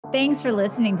Thanks for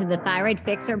listening to the Thyroid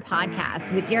Fixer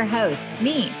podcast with your host,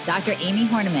 me, Dr. Amy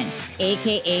Horniman,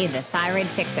 aka the Thyroid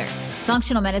Fixer,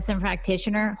 functional medicine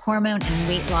practitioner, hormone and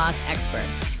weight loss expert.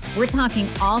 We're talking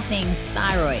all things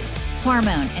thyroid,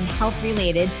 hormone, and health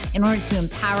related in order to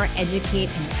empower, educate,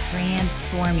 and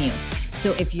transform you.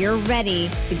 So if you're ready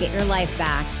to get your life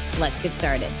back, let's get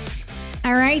started.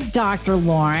 All right, Dr.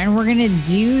 Lauren, we're going to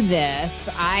do this.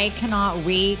 I cannot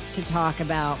wait to talk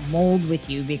about mold with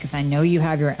you because I know you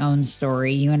have your own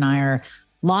story. You and I are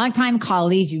longtime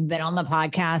colleagues. You've been on the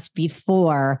podcast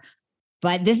before,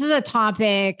 but this is a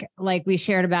topic like we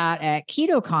shared about at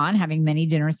KetoCon, having many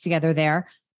dinners together there.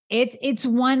 It's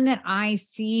one that I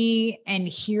see and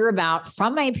hear about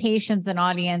from my patients and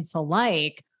audience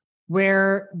alike,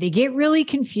 where they get really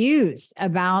confused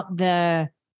about the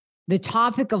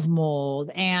topic of mold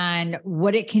and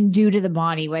what it can do to the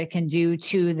body, what it can do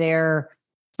to their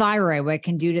thyroid, what it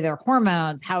can do to their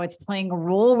hormones, how it's playing a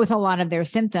role with a lot of their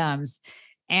symptoms.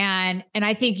 And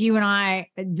I think you and I,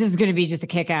 this is going to be just a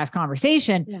kick-ass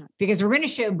conversation because we're going to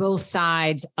show both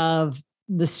sides of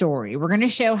the story. We're going to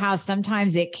show how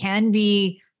sometimes it can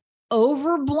be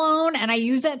overblown. And I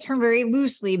use that term very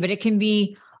loosely, but it can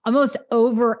be almost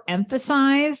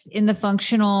overemphasized in the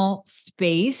functional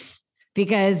space.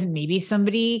 Because maybe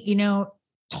somebody,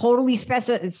 totally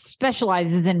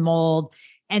specializes in mold,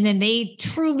 and then they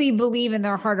truly believe in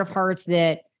their heart of hearts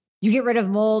that you get rid of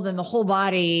mold and the whole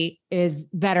body is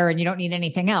better and you don't need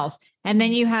anything else. And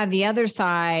then you have the other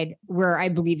side where I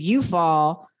believe you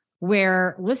fall,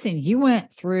 where, listen, you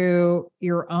went through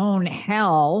your own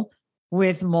hell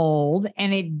with mold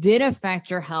and it did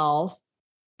affect your health,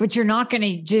 but you're not going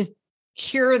to just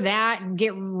cure that and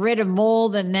get rid of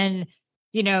mold and then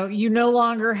you no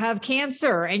longer have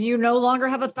cancer and you no longer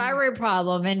have a thyroid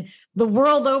problem and the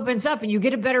world opens up and you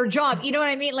get a better job. You know what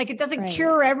I mean? Like it doesn't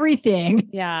cure everything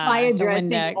by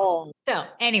addressing mold. So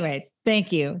anyways,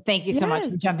 thank you. Thank you so much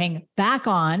for jumping back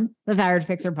on the Thyroid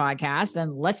Fixer podcast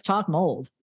and let's talk mold.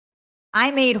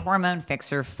 I made Hormone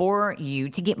Fixer for you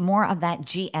to get more of that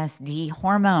GSD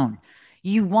hormone.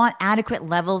 You want adequate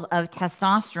levels of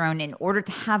testosterone in order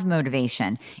to have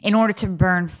motivation, in order to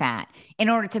burn fat, in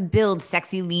order to build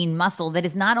sexy, lean muscle that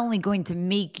is not only going to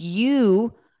make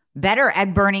you better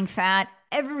at burning fat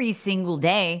every single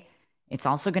day, it's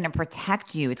also going to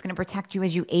protect you. It's going to protect you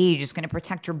as you age. It's going to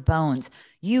protect your bones.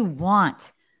 You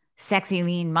want sexy,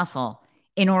 lean muscle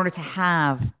in order to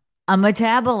have a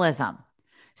metabolism.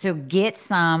 So get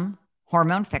some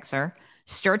Hormone Fixer.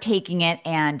 Start taking it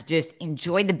and just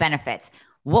enjoy the benefits.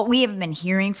 What we have been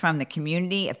hearing from the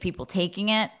community of people taking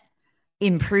it,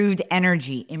 improved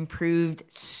energy, improved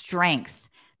strength.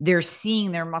 They're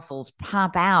seeing their muscles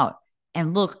pop out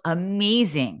and look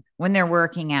amazing when they're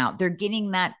working out. They're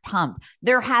getting that pump.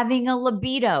 They're having a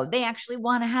libido. They actually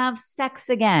want to have sex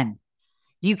again.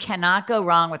 You cannot go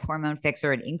wrong with Hormone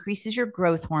Fixer. It increases your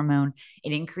growth hormone.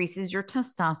 It increases your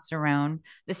testosterone.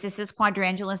 The cis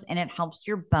quadrangulus, and it helps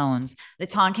your bones. The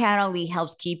Tonkat Ali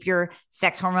helps keep your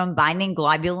sex hormone binding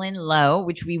globulin low,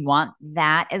 which we want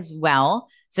that as well.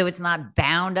 So it's not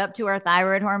bound up to our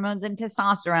thyroid hormones and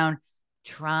testosterone.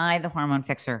 Try the Hormone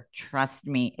Fixer. Trust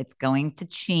me, it's going to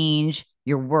change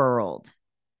your world.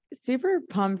 Super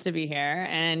pumped to be here.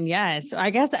 And yes, I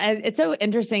guess it's so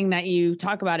interesting that you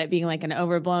talk about it being like an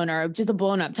overblown or just a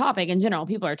blown up topic in general.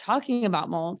 People are talking about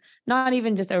mold, not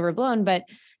even just overblown, but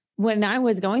when I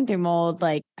was going through mold,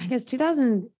 like I guess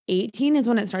 2018 is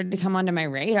when it started to come onto my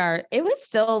radar. It was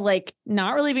still like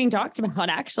not really being talked about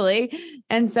actually.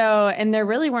 And there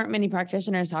really weren't many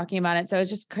practitioners talking about it. So it's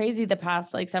just crazy the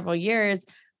past like several years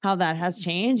how that has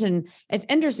changed. And it's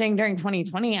interesting during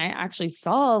 2020, I actually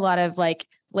saw a lot of like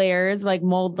flares, like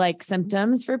mold-like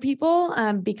symptoms for people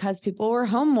because people were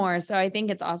home more. So I think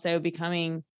it's also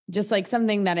becoming just like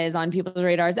something that is on people's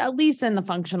radars, at least in the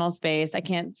functional space. I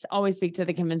can't always speak to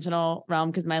the conventional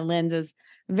realm because my lens is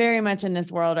very much in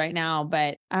this world right now.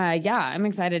 But I'm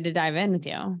excited to dive in with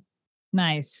you.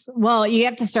 Nice. Well, you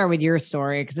have to start with your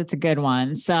story because it's a good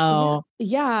one. So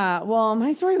yeah. Well,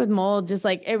 my story with mold, just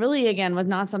like it really, again, was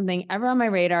not something ever on my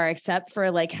radar, except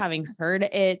for like having heard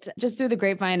it just through the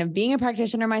grapevine of being a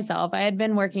practitioner myself. I had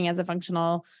been working as a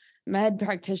functional med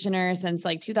practitioner since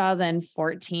like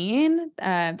 2014,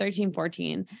 13,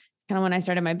 14. It's kind of when I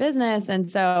started my business.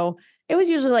 And so it was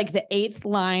usually like the eighth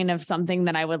line of something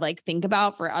that I would like think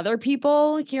about for other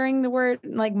people. Hearing the word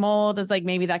like mold is like,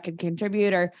 maybe that could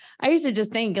contribute. Or I used to just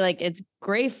think like it's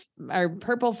gray or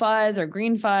purple fuzz or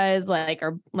green fuzz,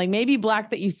 or maybe black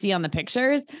that you see on the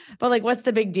pictures, but like, what's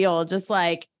the big deal? Just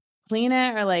like clean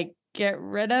it or like get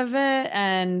rid of it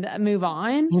and move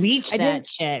on. Bleach that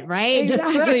shit, right?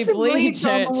 Exactly. Just bleach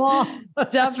on the wall.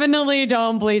 Definitely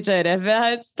don't bleach it. If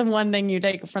that's the one thing you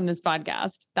take from this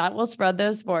podcast, that will spread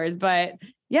those spores. But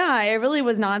yeah, it really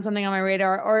was not something on my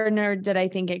radar, or nor did I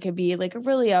think it could be like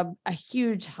a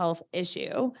huge health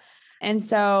issue. And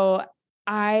so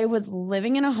I was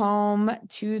living in a home,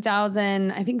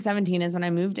 2017 is when I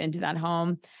moved into that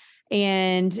home.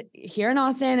 And here in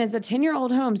Austin, it's a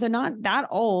 10-year-old home. So not that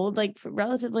old, like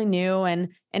relatively new, and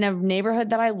in a neighborhood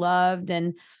that I loved,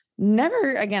 and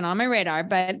never again on my radar.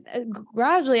 But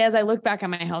gradually, as I look back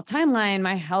on my health timeline,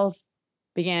 my health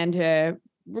began to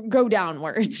go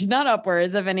downwards, not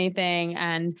upwards of anything.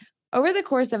 And over the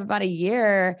course of about a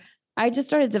year, I just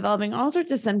started developing all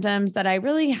sorts of symptoms that I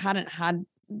really hadn't had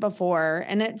before.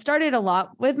 And it started a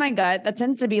lot with my gut. That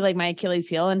tends to be like my Achilles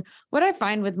heel. And what I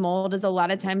find with mold is a lot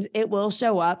of times it will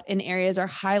show up in areas or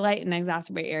highlight and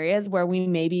exacerbate areas where we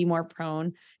may be more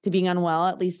prone to being unwell,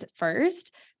 at least at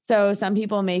first. So some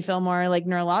people may feel more like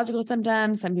neurological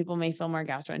symptoms. Some people may feel more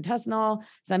gastrointestinal.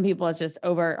 Some people it's just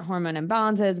over hormone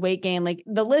imbalances, weight gain, like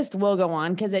the list will go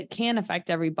on because it can affect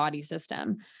every body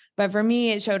system. But for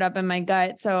me, it showed up in my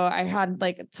gut. So I had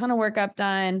like a ton of workup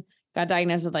done, got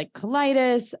diagnosed with like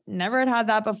colitis, never had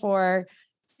that before,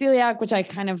 celiac, which I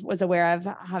kind of was aware of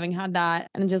having had that,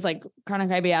 and just like chronic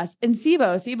IBS and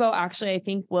SIBO. SIBO actually, I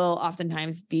think, will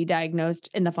oftentimes be diagnosed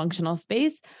in the functional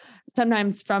space,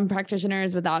 sometimes from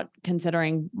practitioners without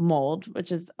considering mold,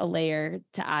 which is a layer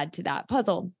to add to that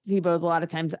puzzle. SIBO is a lot of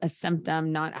times a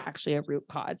symptom, not actually a root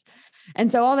cause.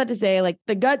 And so all that to say, like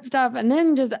the gut stuff, and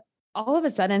then just all of a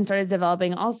sudden started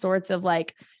developing all sorts of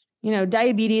like,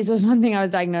 diabetes was one thing I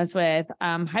was diagnosed with,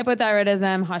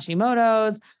 hypothyroidism,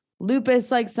 Hashimoto's,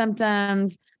 lupus-like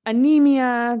symptoms,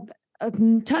 anemia,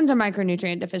 tons of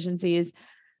micronutrient deficiencies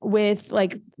with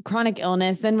like chronic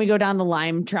illness. Then we go down the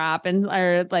Lyme trap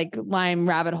or like Lyme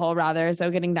rabbit hole rather. So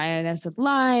getting diagnosed with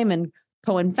Lyme and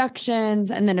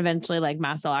co-infections, and then eventually like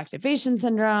mast cell activation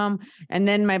syndrome. And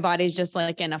then my body's just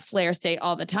like in a flare state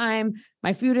all the time.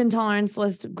 My food intolerance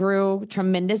list grew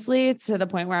tremendously to the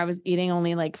point where I was eating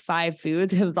only like 5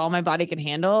 foods because it's all my body could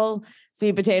handle.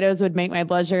 Sweet potatoes would make my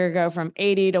blood sugar go from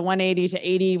 80 to 180 to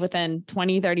 80 within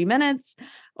 20, 30 minutes.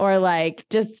 Or like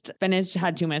just spinach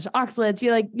had too much oxalates.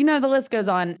 The list goes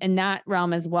on in that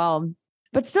realm as well.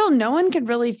 But still, no one could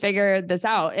really figure this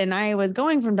out. And I was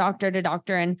going from doctor to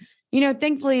doctor, and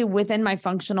thankfully within my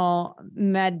functional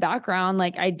med background,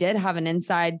 like I did have an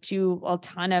inside to a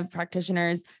ton of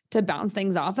practitioners to bounce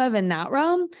things off of in that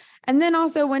realm. And then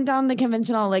also went down the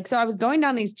conventional, so I was going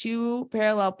down these 2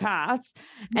 parallel paths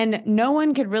and no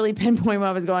one could really pinpoint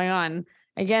what was going on.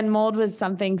 Again, mold was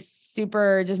something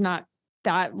super just not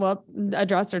that well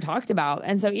addressed or talked about.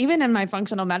 And so even in my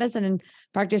functional medicine and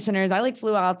practitioners, I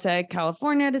flew out to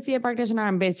California to see a practitioner.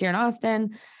 I'm based here in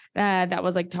Austin. That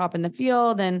was top in the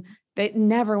field, and they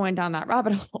never went down that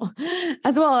rabbit hole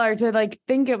as well, or to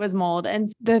think it was mold.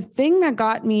 And the thing that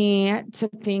got me to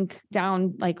think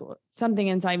down, something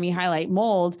inside me highlight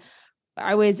mold,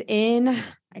 I was in,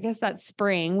 I guess that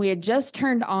spring, we had just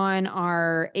turned on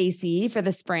our AC for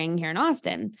the spring here in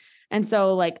Austin. And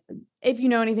so if you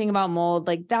know anything about mold,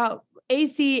 that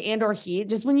AC and or heat,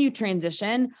 just when you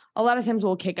transition, a lot of times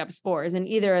will kick up spores in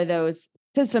either of those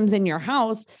systems in your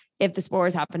house if the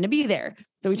spores happen to be there.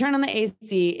 So we turn on the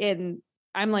AC and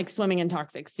I'm swimming in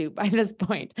toxic soup by this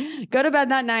point. Go to bed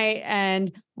that night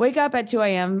and wake up at 2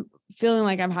 a.m. feeling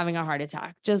like I'm having a heart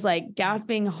attack, just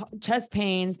gasping, chest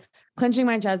pains, clenching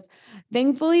my chest.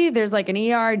 Thankfully, there's an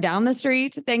ER down the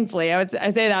street. Thankfully, I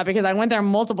say that because I went there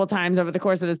multiple times over the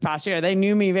course of this past year. They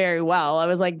knew me very well. I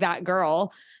was that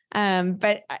girl.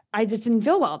 But I just didn't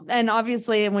feel well. And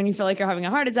obviously when you feel like you're having a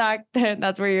heart attack,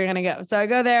 that's where you're going to go. So I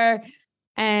go there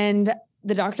and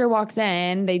the doctor walks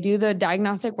in, they do the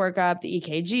diagnostic workup, the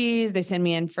EKGs, they send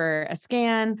me in for a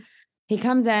scan. He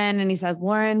comes in and he says,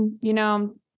 Lauren,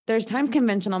 there's times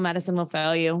conventional medicine will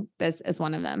fail you. This is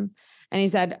one of them. And he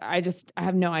said, I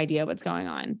have no idea what's going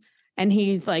on. And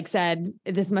he's said,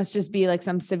 this must just be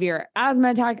some severe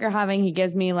asthma attack you're having. He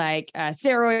gives me a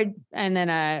steroid and then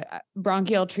a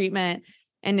bronchial treatment.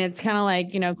 And it's kind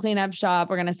of clean up shop.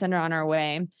 We're going to send her on our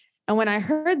way. And when I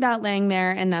heard that laying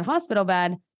there in that hospital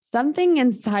bed, something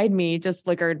inside me just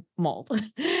flickered mold.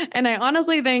 And I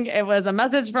honestly think it was a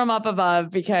message from up above,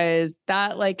 because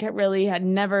that really had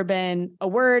never been a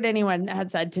word anyone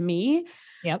had said to me.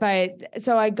 Yep. But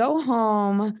so I go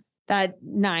home that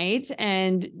night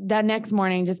and that next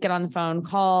morning, just get on the phone,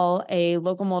 call a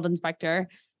local mold inspector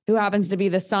who happens to be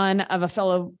the son of a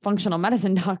fellow functional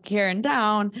medicine doc here in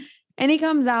town. And he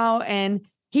comes out and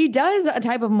he does a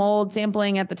type of mold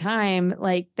sampling at the time,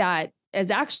 that is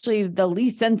actually the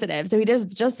least sensitive. So he does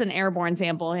just an airborne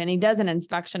sample and he does an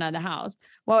inspection of the house.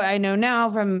 What I know now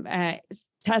from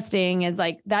testing is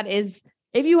like, that is,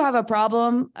 if you have a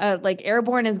problem, like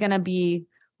airborne is going to be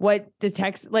what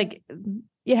detects, like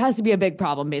it has to be a big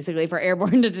problem basically for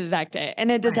airborne to detect it.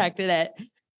 And it detected it.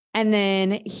 And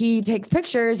then he takes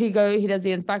pictures, he does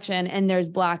the inspection, and there's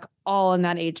black all in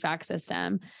that HVAC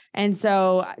system. And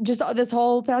so just this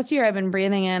whole past year, I've been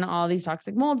breathing in all these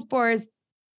toxic mold spores.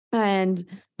 And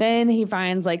then he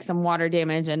finds like some water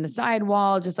damage in the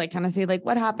sidewall, just like kind of see like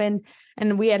what happened.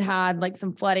 And we had like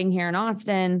some flooding here in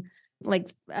Austin,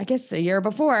 like I guess a year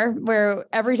before, where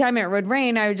every time it would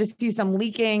rain, I would just see some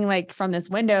leaking like from this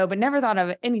window, but never thought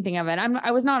of anything of it.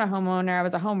 I was not a homeowner. I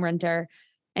was a home renter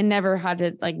and never had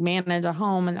to like manage a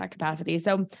home in that capacity.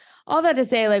 So all that to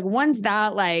say, like once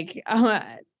that like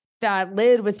that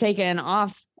lid was taken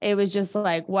off, it was just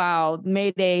like, wow,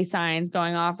 Mayday signs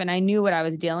going off. And I knew what I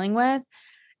was dealing with.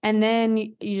 And then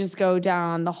you just go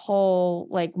down the whole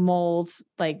like mold,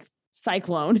 like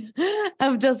cyclone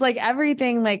of just like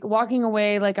everything, like walking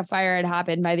away like a fire had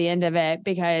happened by the end of it,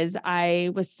 because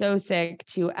I was so sick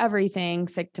to everything,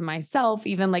 sick to myself.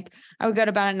 Even like I would go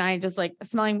to bed at night, just like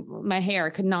smelling my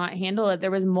hair, could not handle it. There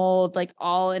was mold like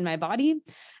all in my body,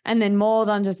 and then mold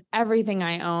on just everything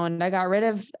I owned. I got rid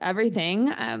of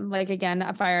everything. Like again,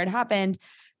 a fire had happened,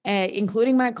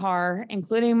 including my car,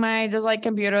 including my just like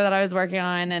computer that I was working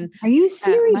on. And are you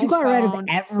serious? You got rid of phone.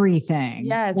 Everything.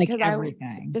 Yes, like because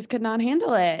everything. I just could not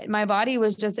handle it. My body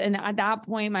was just, and at that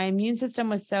point, my immune system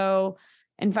was so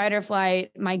in fight or flight.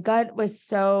 My gut was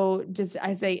so just,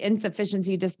 I say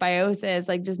insufficiency, dysbiosis,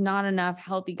 like just not enough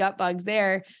healthy gut bugs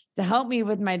there to help me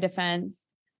with my defense.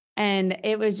 And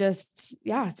it was just,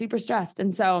 yeah, super stressed.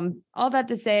 And so all that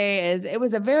to say is it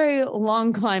was a very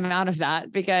long climb out of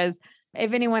that, because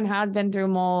if anyone has been through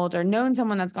mold or known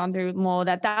someone that's gone through mold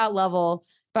at that level,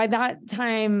 by that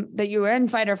time that you were in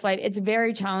fight or flight, it's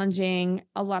very challenging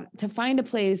a lot to find a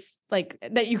place like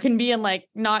that you can be in, like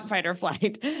not fight or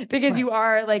flight, because you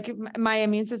are like my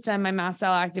immune system, my mast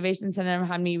cell activation syndrome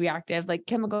had me reactive, like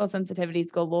chemical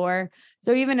sensitivities galore.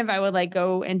 So even if I would like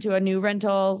go into a new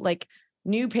rental, like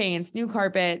new paints, new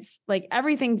carpets, like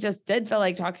everything just did feel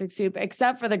like toxic soup,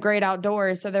 except for the great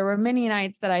outdoors. So there were many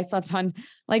nights that I slept on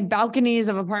like balconies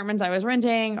of apartments I was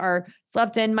renting, or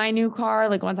slept in my new car.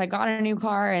 Like once I got a new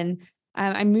car, and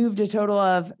I moved a total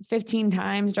of 15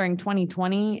 times during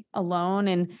 2020 alone.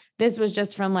 And this was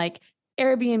just from like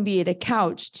Airbnb to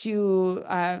couch to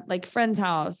like friend's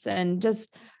house, and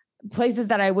just places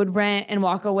that I would rent and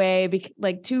walk away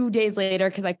like 2 days later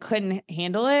because I couldn't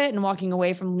handle it, and walking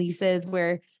away from leases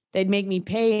where they'd make me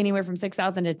pay anywhere from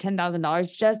 $6,000 to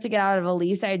 $10,000 just to get out of a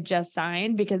lease I had just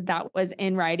signed, because that was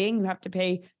in writing. You have to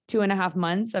pay 2.5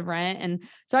 months of rent. And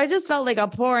so I just felt like a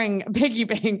pouring piggy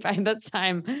bank by this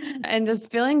time, and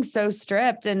just feeling so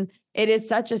stripped. And it is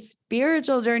such a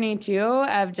spiritual journey too,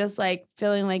 of just like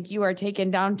feeling like you are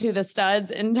taken down to the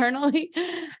studs internally.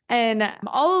 And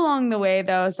all along the way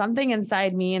though, something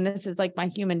inside me, and this is like my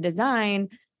human design,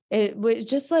 it was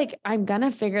just like, I'm going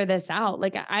to figure this out.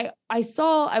 Like I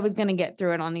saw I was going to get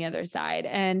through it on the other side.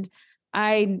 And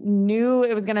I knew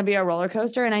it was going to be a roller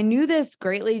coaster. And I knew this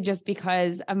greatly just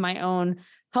because of my own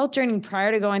health journey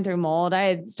prior to going through mold. I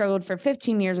had struggled for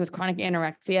 15 years with chronic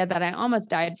anorexia that I almost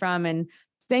died from. And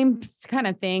same kind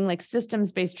of thing, like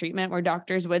systems-based treatment where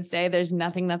doctors would say there's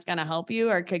nothing that's going to help you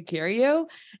or could cure you.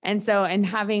 And so, and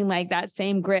having like that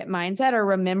same grit mindset, or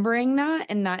remembering that,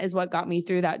 and that is what got me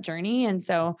through that journey. And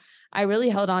so I really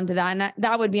held on to that. And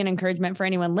that would be an encouragement for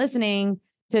anyone listening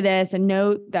to this and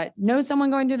know someone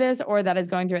going through this, or that is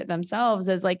going through it themselves,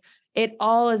 is like, it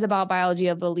all is about biology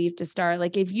of belief to start.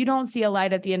 Like if you don't see a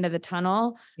light at the end of the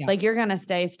tunnel, like you're going to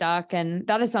stay stuck. And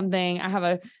that is something I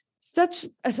have such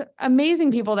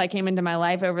amazing people that came into my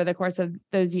life over the course of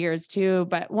those years too.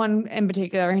 But one in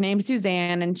particular, her name's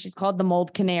Suzanne, and she's called the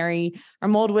mold canary or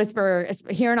mold whisperer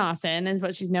here in Austin, is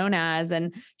what she's known as.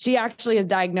 And she actually has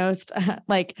diagnosed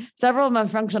like several of my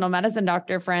functional medicine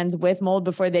doctor friends with mold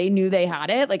before they knew they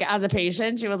had it. Like as a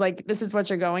patient, she was like, this is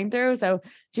what you're going through. So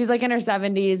she's like in her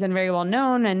 70s and very well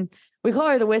known. And we call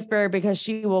her the whisperer because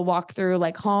she will walk through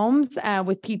like homes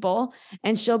with people,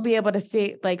 and she'll be able to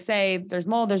see, like, say there's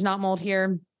mold, there's not mold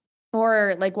here,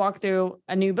 or like walk through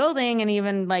a new building and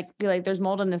even like be like, there's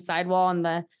mold in the sidewall, and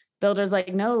the builder's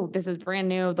like, no, this is brand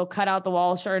new. They'll cut out the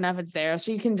wall. Sure enough, it's there.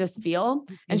 She can just feel.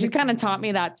 And she's kind of taught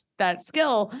me that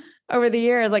skill over the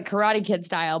years, like Karate Kid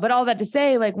style. But all that to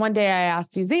say, like one day I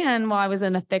asked Suzanne while I was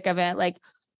in the thick of it, like,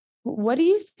 what do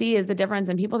you see as the difference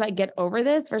in people that get over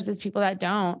this versus people that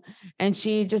don't? And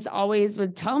she just always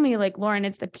would tell me, like, Lauren,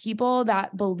 it's the people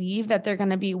that believe that they're going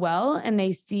to be well and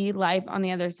they see life on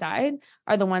the other side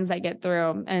are the ones that get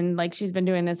through. And like, she's been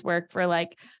doing this work for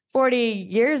like 40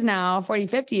 years now, 40,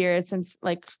 50 years since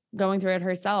like going through it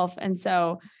herself. And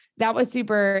so that was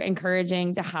super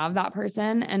encouraging to have that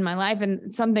person in my life,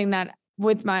 and something that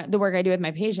with the work I do with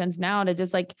my patients now, to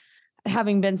just like,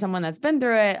 having been someone that's been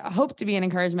through it, I hope to be an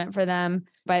encouragement for them.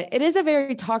 But it is a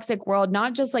very toxic world,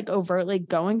 not just like overtly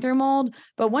going through mold,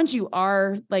 but once you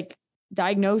are like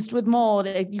diagnosed with mold,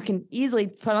 you can easily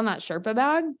put on that Sherpa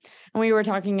bag. And we were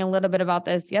talking a little bit about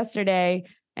this yesterday,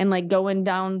 and like going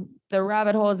down the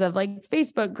rabbit holes of like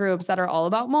Facebook groups that are all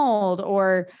about mold,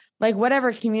 or like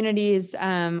whatever communities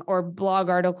or blog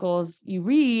articles you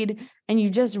read, and you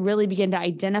just really begin to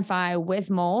identify with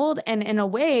mold. And in a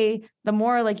way, the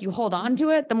more like you hold on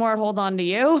to it, the more it holds on to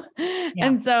you. Yeah.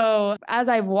 And so as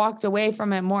I've walked away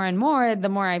from it more and more, the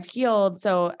more I've healed.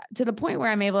 So to the point where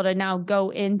I'm able to now go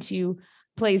into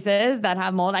places that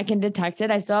have mold, I can detect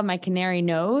it. I still have my canary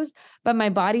nose, but my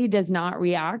body does not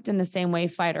react in the same way,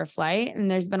 fight or flight. And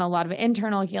there's been a lot of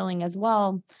internal healing as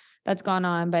well that's gone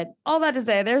on. But all that to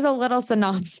say, there's a little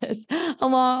synopsis, a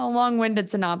long-winded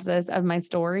synopsis of my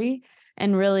story,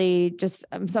 and really just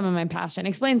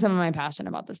explain some of my passion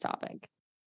about this topic.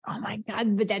 Oh my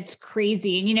God, but that's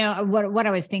crazy. And you know, what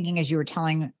I was thinking as you were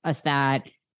telling us that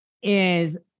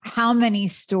is how many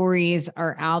stories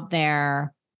are out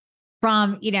there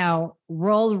from, you know,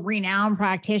 world renowned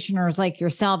practitioners like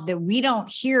yourself that we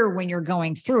don't hear when you're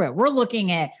going through it. We're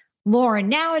looking at Lauren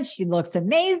now, and she looks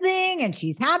amazing and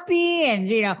she's happy, and,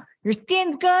 you know, your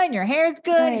skin's good and your hair's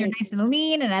good, right, and you're nice and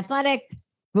lean and athletic,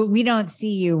 but we don't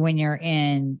see you when you're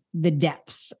in the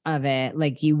depths of it,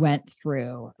 like you went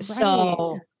through. Right.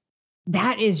 So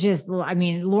that is just, I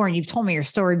mean, Lauren, you've told me your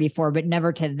story before, but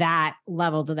never to that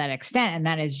level, to that extent. And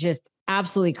that is just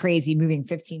absolutely crazy, moving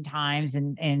 15 times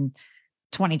in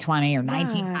 2020 or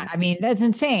 19. Yeah. I mean, that's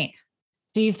insane.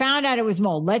 So you found out it was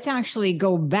mold. Let's actually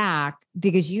go back,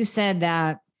 because you said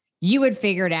that you had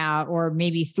figured out, or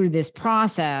maybe through this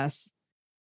process,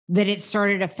 that it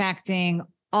started affecting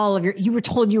all of you were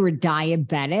told you were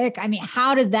diabetic. I mean,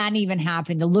 how does that even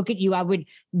happen? To look at you,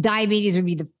 diabetes would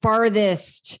be the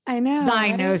farthest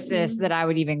diagnosis that I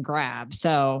would even grab.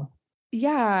 So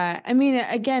yeah, I mean,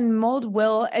 again, mold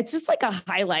it's just like a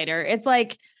highlighter. It's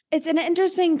like, it's an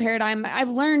interesting paradigm. I've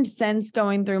learned since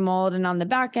going through mold, and on the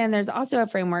back end, there's also a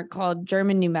framework called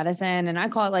German New Medicine. And I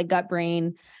call it like gut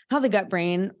brain, how the gut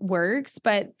brain works.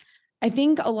 But I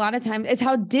think a lot of times it's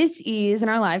how dis-ease in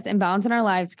our lives, imbalance in our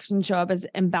lives, can show up as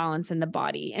imbalance in the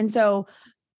body. And so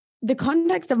the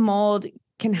context of mold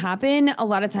can happen a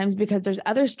lot of times because there's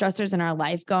other stressors in our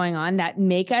life going on that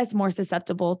make us more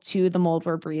susceptible to the mold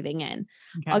we're breathing in.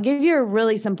 Okay. I'll give you a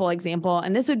really simple example,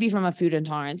 and this would be from a food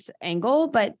intolerance angle,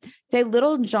 but say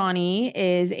little Johnny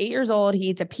is 8 years old. He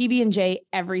eats a PB&J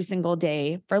every single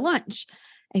day for lunch.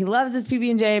 He loves his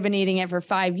PB&J, been eating it for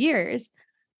 5 years.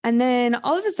 And then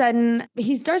all of a sudden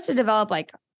he starts to develop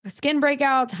like skin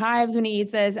breakouts, hives when he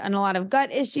eats this, and a lot of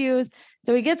gut issues.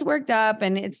 So he gets worked up,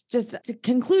 and it's just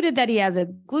concluded that he has a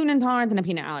gluten intolerance and a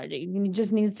peanut allergy. He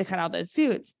just needs to cut out those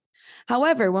foods.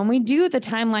 However, when we do the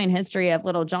timeline history of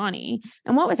little Johnny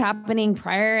and what was happening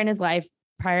prior in his life,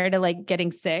 prior to like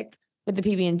getting sick with the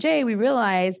PB&J, we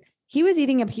realize he was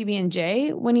eating a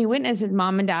PB&J when he witnessed his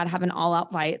mom and dad have an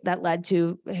all-out fight that led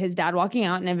to his dad walking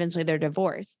out and eventually their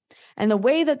divorce. And the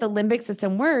way that the limbic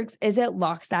system works is it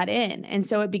locks that in. And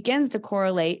so it begins to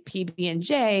correlate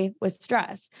PB&J with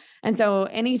stress. And so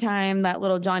anytime that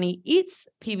little Johnny eats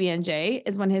PB&J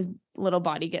is when his little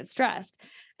body gets stressed.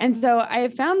 And so I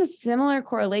have found a similar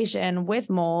correlation with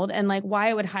mold and like why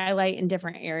it would highlight in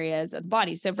different areas of the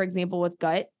body. So for example, with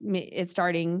gut, it's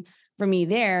starting for me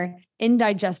there,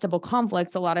 indigestible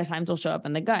conflicts a lot of times will show up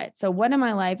in the gut. So what in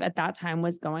my life at that time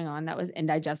was going on that was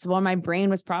indigestible, and my brain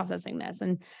was processing this.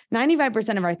 And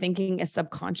 95% of our thinking is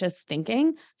subconscious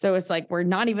thinking. So it's like, we're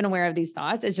not even aware of these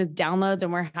thoughts. It's just downloads,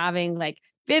 and we're having like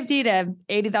 50 to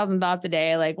 80,000 thoughts a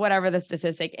day, like whatever the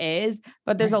statistic is,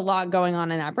 but there's a lot going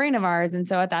on in that brain of ours. And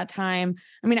so at that time,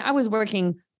 I mean, I was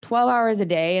working 12 hours a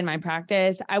day in my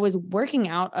practice. I was working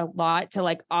out a lot to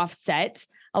like offset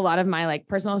a lot of my like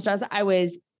personal stress. I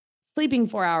was sleeping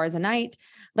 4 hours a night.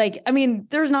 Like, I mean,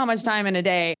 there's not much time in a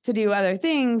day to do other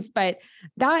things, but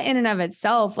that in and of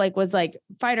itself, like was like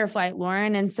fight or flight,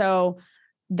 Lauren. And so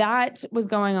that was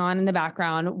going on in the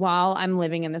background while I'm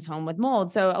living in this home with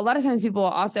mold. So a lot of times people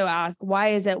also ask, why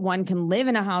is it one can live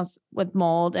in a house with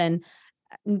mold and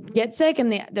get sick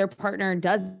and their partner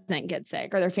doesn't get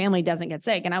sick or their family doesn't get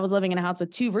sick? And I was living in a house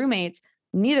with 2 roommates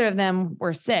neither of them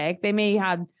were sick. They may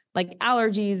have like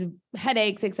allergies,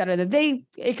 headaches, et cetera,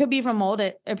 it could be from mold.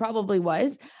 It probably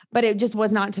was, but it just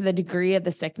was not to the degree of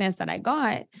the sickness that I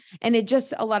got. And it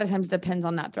just a lot of times depends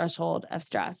on that threshold of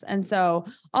stress. And so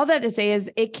all that to say is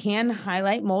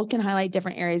mold can highlight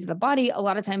different areas of the body. A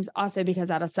lot of times also because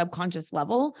at a subconscious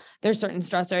level, there's certain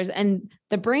stressors, and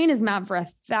the brain is mapped for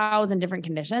 1,000 different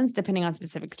conditions depending on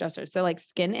specific stressors. So like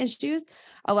skin issues,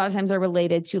 a lot of times are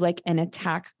related to like an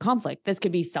attack conflict. This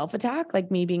could be self-attack, like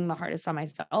me being the hardest on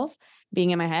myself,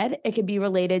 being in my head. It could be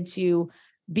related to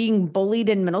being bullied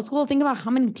in middle school. Think about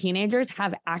how many teenagers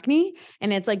have acne,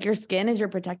 and it's like your skin is your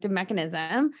protective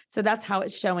mechanism. So that's how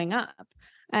it's showing up.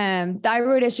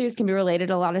 Thyroid issues can be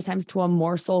related a lot of times to a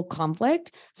morsel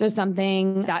conflict. So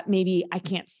something that maybe I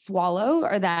can't swallow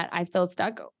or that I feel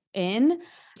stuck in.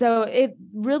 So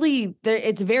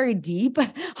it's very deep.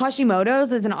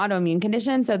 Hashimoto's is an autoimmune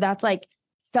condition. So that's like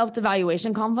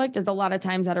self-devaluation conflict is a lot of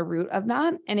times at a root of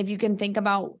that. And if you can think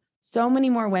about so many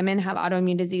more women have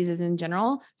autoimmune diseases in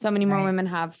general. So many more women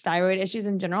have thyroid issues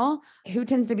in general. Who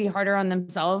tends to be harder on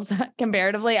themselves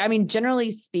comparatively? I mean, generally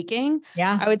speaking,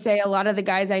 I would say a lot of the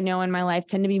guys I know in my life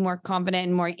tend to be more confident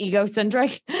and more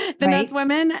egocentric than us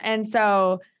women. And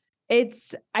so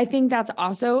I think that's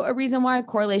also a reason why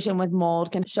correlation with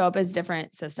mold can show up as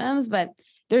different systems, but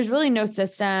there's really no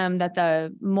system that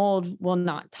the mold will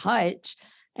not touch.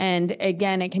 And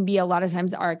again, it can be a lot of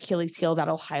times our Achilles heel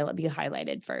that'll be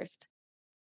highlighted first.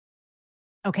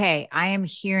 Okay. I am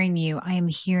hearing you. I am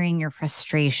hearing your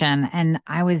frustration, and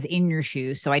I was in your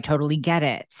shoes, so I totally get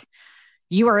it.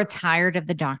 You are tired of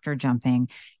the doctor jumping.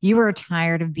 You are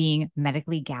tired of being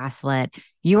medically gaslit.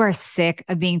 You are sick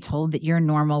of being told that you're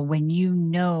normal when you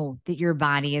know that your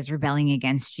body is rebelling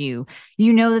against you.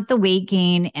 You know that the weight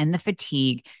gain and the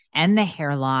fatigue and the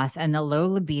hair loss and the low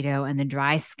libido and the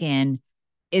dry skin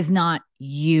is not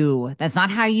you. That's not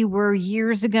how you were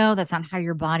years ago. That's not how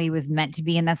your body was meant to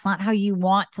be. And that's not how you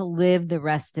want to live the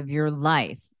rest of your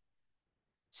life.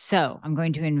 So I'm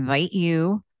going to invite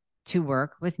you to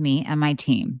work with me and my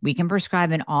team. We can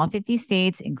prescribe in all 50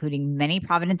 states, including many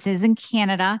provinces in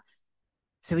Canada.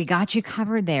 So we got you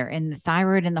covered there in the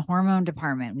thyroid and the hormone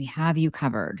department. We have you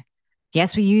covered.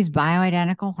 Yes, we use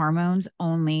bioidentical hormones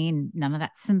only, none of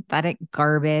that synthetic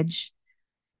garbage.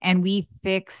 And we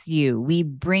fix you. We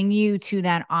bring you to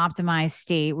that optimized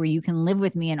state where you can live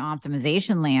with me in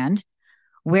optimization land,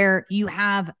 where you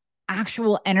have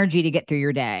actual energy to get through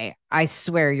your day. I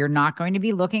swear you're not going to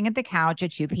be looking at the couch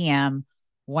at 2 p.m.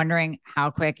 wondering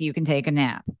how quick you can take a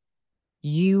nap.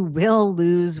 You will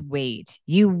lose weight.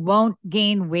 You won't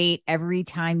gain weight every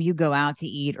time you go out to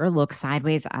eat or look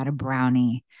sideways at a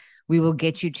brownie. We will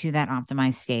get you to that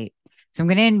optimized state. So I'm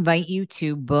going to invite you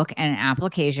to book an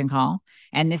application call.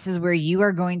 And this is where you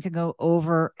are going to go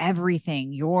over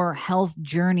everything, your health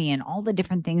journey and all the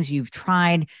different things you've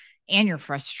tried and your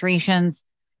frustrations.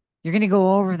 You're going to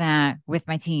go over that with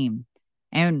my team.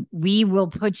 And we will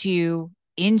put you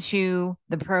into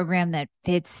the program that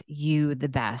fits you the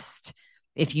best.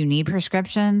 If you need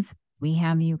prescriptions, we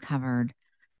have you covered.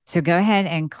 So go ahead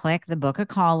and click the book a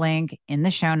call link in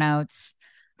the show notes.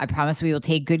 I promise we will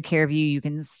take good care of you. You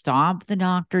can stop the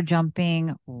doctor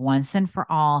jumping once and for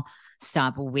all.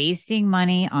 Stop wasting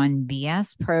money on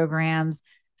BS programs.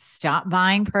 Stop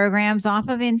buying programs off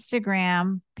of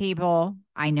Instagram. People,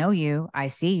 I know you. I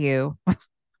see you.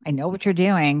 I know what you're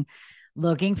doing.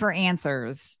 Looking for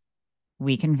answers.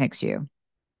 We can fix you.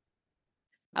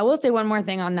 I will say one more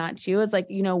thing on that too. Is like,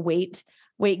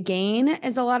 weight gain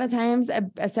is a lot of times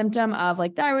a symptom of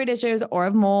like thyroid issues or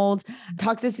of mold,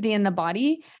 toxicity in the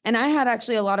body. And I had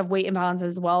actually a lot of weight imbalance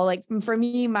as well. Like for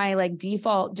me, my like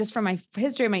default, just from my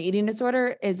history of my eating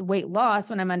disorder, is weight loss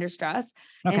when I'm under stress.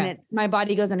 Okay. And my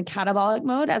body goes into catabolic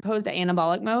mode as opposed to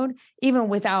anabolic mode, even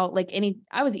without like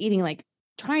I was eating like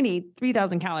trying to eat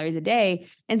 3,000 calories a day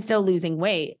and still losing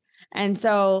weight. And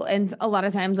a lot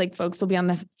of times like folks will be on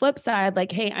the flip side, like,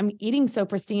 hey, I'm eating so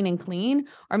pristine and clean,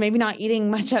 or maybe not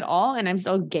eating much at all, and I'm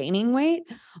still gaining weight.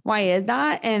 Why is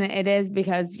that? And it is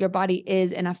because your body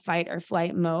is in a fight or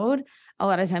flight mode. A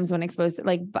lot of times when exposed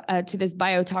to this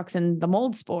biotoxin, the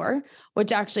mold spore,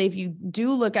 which actually, if you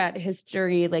do look at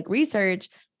history, like research,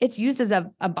 it's used as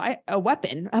a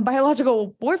weapon, a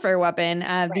biological warfare weapon,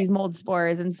 these mold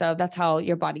spores. And so that's how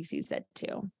your body sees it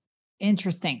too.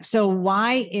 Interesting. So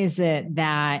why is it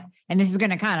that, and this is going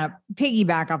to kind of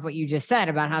piggyback off what you just said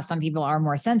about how some people are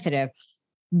more sensitive.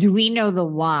 Do we know the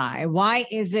why? Why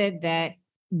is it that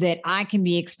I can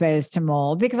be exposed to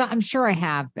mold? Because I'm sure I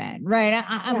have been, right?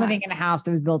 I'm living in a house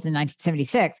that was built in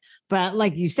 1976, but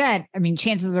like you said, I mean,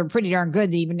 chances are pretty darn good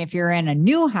that even if you're in a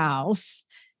new house,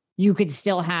 you could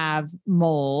still have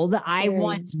mold. I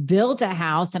once built a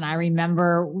house, and I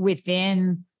remember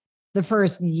within the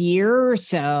first year or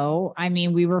so, I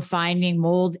mean, we were finding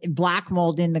mold, black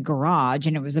mold in the garage,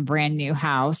 and it was a brand new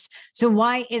house. So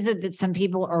why is it that some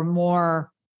people are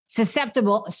more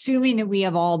susceptible, assuming that we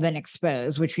have all been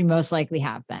exposed, which we most likely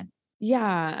have been?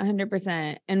 Yeah,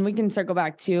 100%. And we can circle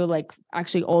back to like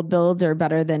actually old builds are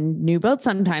better than new builds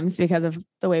sometimes because of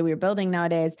the way we're building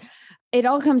nowadays. It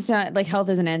all comes to like health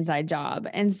is an inside job.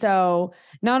 And so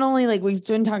not only like we've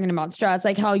been talking about stress,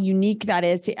 like how unique that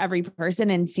is to every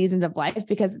person in seasons of life,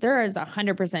 because there is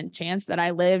 100% chance that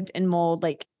I lived in mold.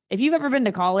 Like if you've ever been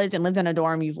to college and lived in a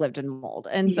dorm, you've lived in mold.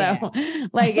 And so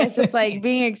like, it's just like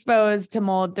being exposed to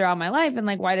mold throughout my life. And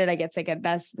like, why did I get sick at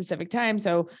that specific time?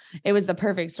 So it was the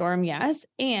perfect storm. Yes.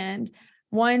 And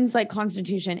one's like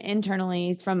constitution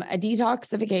internally from a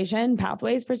detoxification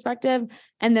pathways perspective,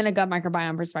 and then a gut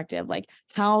microbiome perspective, like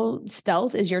how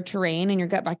stealth is your terrain and your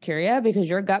gut bacteria, because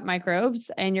your gut microbes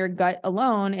and your gut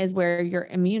alone is where your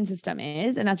immune system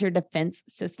is. And that's your defense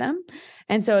system.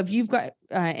 And so if you've got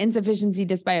insufficiency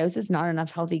dysbiosis, not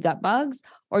enough healthy gut bugs,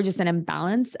 or just an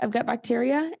imbalance of gut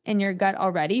bacteria in your gut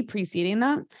already preceding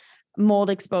that, mold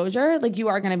exposure, like you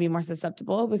are going to be more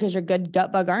susceptible because your good gut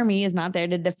bug army is not there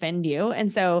to defend you.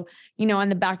 And so, you know, on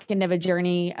the back end of a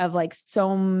journey of like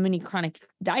so many chronic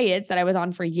diets that I was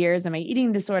on for years and my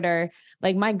eating disorder,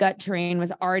 like my gut terrain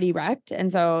was already wrecked.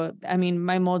 And so, I mean,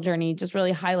 my mold journey just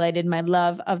really highlighted my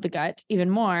love of the gut even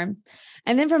more.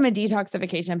 And then from a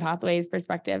detoxification pathways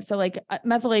perspective, so like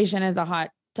methylation is a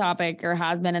hot topic or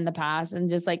has been in the past. And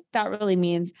just like that really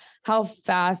means how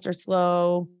fast or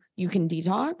slow you can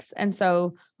detox. And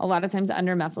so a lot of times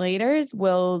undermethylators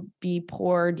will be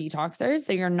poor detoxers.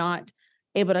 So you're not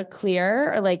able to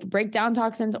clear or like break down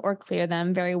toxins or clear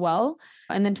them very well.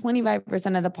 And then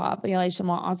 25% of the population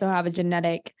will also have a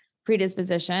genetic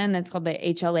predisposition that's called the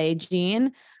HLA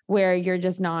gene, where you're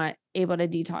just not able to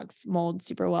detox mold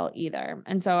super well either.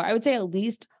 And so I would say at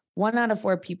least 1 out of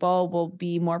 4 people will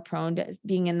be more prone to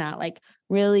being in that like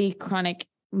really chronic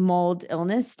mold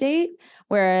illness state.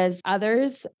 Whereas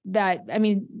others that, I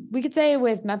mean, we could say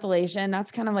with methylation, that's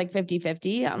kind of like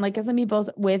 50-50. Like, cause some people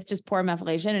with just poor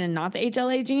methylation and not the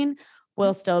HLA gene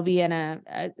will still be in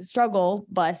a struggle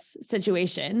bus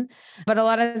situation. But a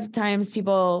lot of times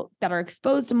people that are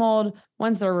exposed to mold,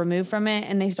 once they're removed from it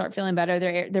and they start feeling better,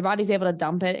 their body's able to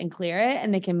dump it and clear it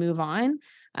and they can move on.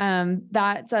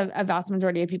 That's a vast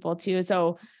majority of people too.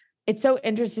 So it's so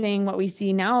interesting what we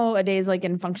see nowadays, like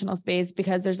in functional space,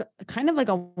 because there's kind of like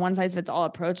a one size fits all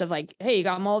approach of like, hey, you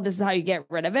got mold, this is how you get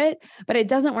rid of it. But it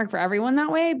doesn't work for everyone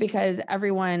that way, because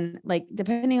everyone, like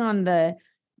depending on the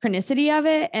chronicity of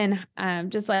it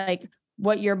and just like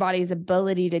what your body's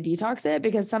ability to detox it,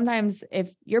 because sometimes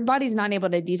if your body's not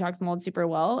able to detox mold super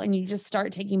well and you just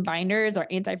start taking binders or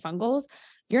antifungals,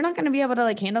 you're not going to be able to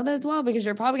like handle those well, because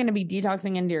you're probably going to be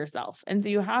detoxing into yourself. And so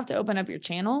you have to open up your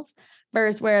channels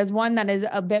first, whereas one that is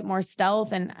a bit more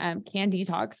stealth and can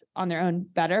detox on their own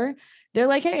better, they're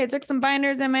like, hey, I took some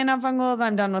binders and antifungals,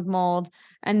 I'm done with mold.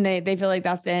 And they feel like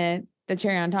that's the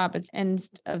cherry on top. It's end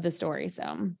of the story.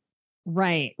 So.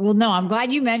 Right. Well, no, I'm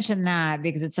glad you mentioned that,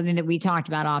 because it's something that we talked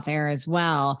about off air as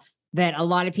well, that a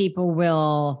lot of people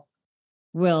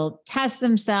will test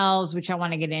themselves, which I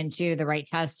want to get into, the right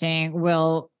testing,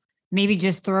 will maybe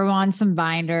just throw on some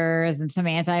binders and some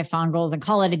antifungals and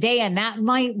call it a day. And that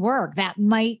might work. That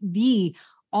might be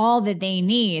all that they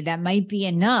need. That might be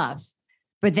enough,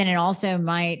 but then it also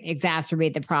might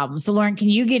exacerbate the problem. So Lauren, can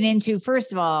you get into,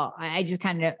 first of all, I just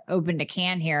kind of opened a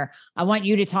can here. I want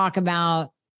you to talk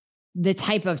about the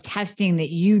type of testing that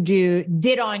you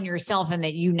did on yourself and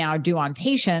that you now do on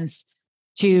patients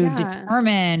to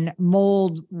determine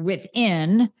mold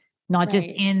within, not just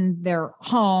in their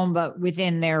home, but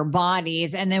within their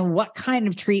bodies. And then what kind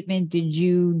of treatment did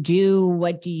you do?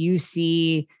 What do you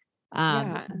see?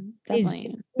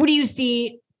 Definitely. What do you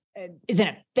see is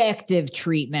an effective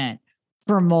treatment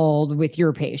for mold with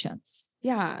your patients?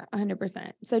 Yeah,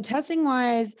 100%. So testing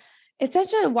wise, it's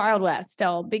such a wild west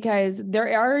still, because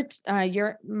there are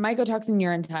your mycotoxin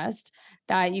urine test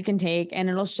that you can take and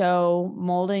it'll show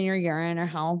mold in your urine or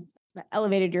how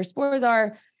elevated your spores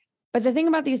are. But the thing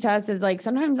about these tests is like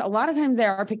a lot of times they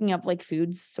are picking up like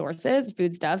food sources,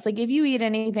 foodstuffs. Like if you eat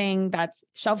anything that's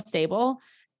shelf stable,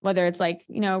 whether it's like,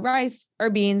 you know, rice or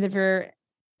beans, if you're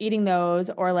eating those,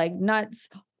 or like nuts,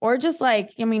 or just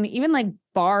like, I mean, even like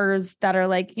bars that are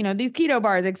like, you know, these keto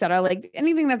bars, et cetera, like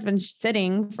anything that's been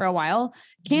sitting for a while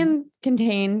can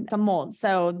contain some mold.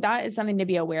 So that is something to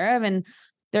be aware of. And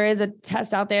there is a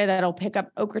test out there that'll pick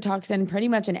up ochratoxin pretty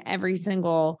much in every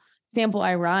single sample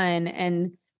I run.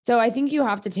 And So I think you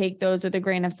have to take those with a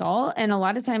grain of salt. And a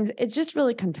lot of times it's just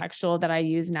really contextual that I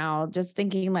use now, just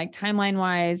thinking like timeline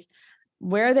wise,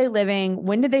 where are they living?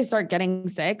 When did they start getting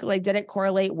sick? Like, did it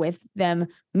correlate with them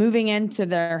moving into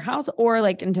their house or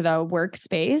like into the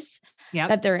workspace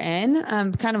that they're in?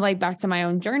 Kind of like back to my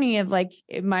own journey of like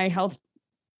my health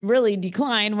really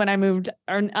declined when I moved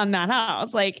on that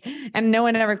house, like, and no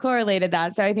one ever correlated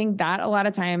that. So I think that a lot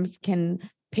of times can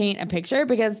paint a picture,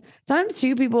 because sometimes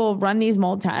too, people run these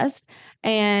mold tests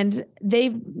and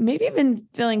they've maybe been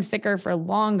feeling sicker for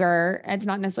longer. It's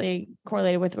not necessarily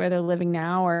correlated with where they're living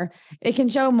now, or it can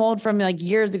show mold from like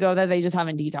years ago that they just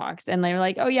haven't detoxed. And they're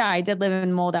like, oh yeah, I did live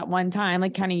in mold at one time,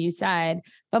 like kind of you said,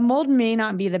 but mold may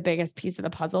not be the biggest piece of the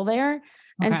puzzle there.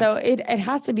 And so it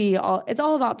has to be it's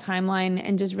all about timeline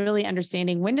and just really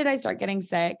understanding, when did I start getting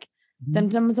sick?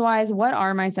 Symptoms wise, what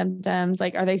are my symptoms?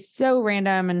 Like, are they so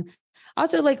random? And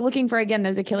also like looking for, again,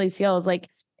 those Achilles heels, like,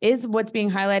 is what's being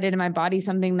highlighted in my body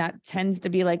something that tends to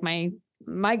be like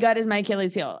my gut is my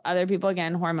Achilles heel. Other people,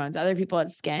 again, hormones, other people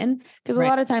it's skin. Cause a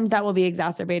lot of times that will be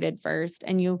exacerbated first.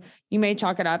 And you may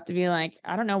chalk it up to be like,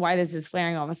 I don't know why this is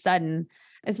flaring all of a sudden,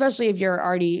 especially if you're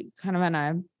already kind of in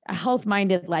a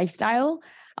health-minded lifestyle.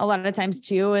 A lot of times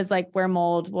too is like where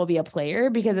mold will be a player,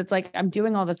 because it's like, I'm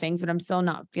doing all the things, but I'm still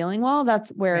not feeling well. That's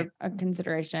where a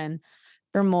consideration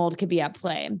for mold could be at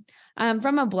play.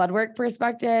 From a blood work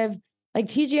perspective, like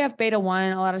TGF beta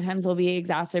 1, a lot of times will be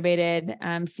exacerbated.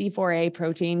 C4A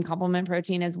protein, complement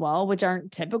protein as well, which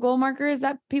aren't typical markers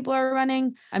that people are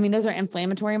running. I mean, those are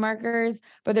inflammatory markers,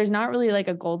 but there's not really like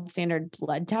a gold standard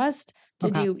blood test to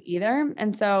do either.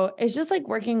 And so it's just like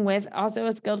working with also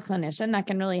a skilled clinician that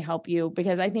can really help you,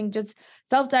 because I think just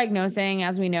self-diagnosing,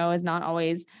 as we know, is not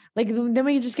always like, then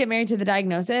we just get married to the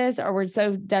diagnosis, or we're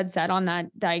so dead set on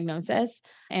that diagnosis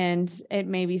and it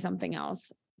may be something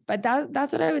else. But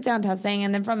that's what I would say on testing.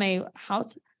 And then from a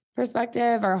house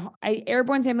perspective, or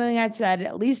airborne sampling, I said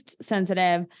at least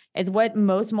sensitive is what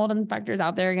most mold inspectors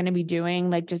out there are going to be doing,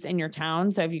 like just in your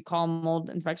town. So if you call a mold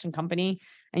inspection company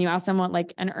and you ask them what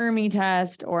like an ERMI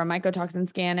test or a mycotoxin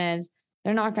scan is,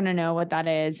 they're not going to know what that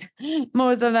is,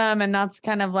 most of them. And that's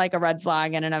kind of like a red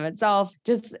flag in and of itself.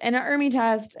 Just an ERMI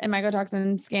test and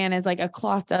mycotoxin scan is like a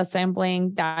cloth dust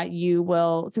sampling that you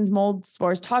will, since mold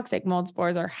spores, toxic mold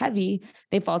spores are heavy,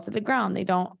 they fall to the ground. They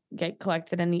don't get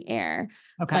collected in the air,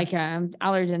 like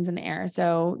allergens in the air.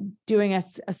 So doing a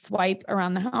swipe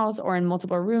around the house or in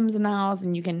multiple rooms in the house,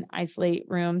 and you can isolate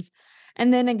rooms.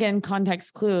 And then again,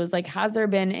 context clues, like, has there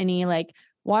been any like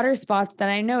water spots that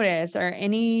I notice, or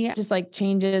any just like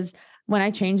changes when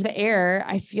I change the air,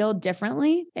 I feel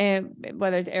differently,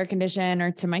 whether it's air condition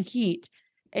or to my heat,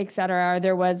 et cetera. Or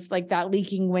there was like that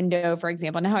leaking window, for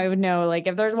example. Now I would know, like,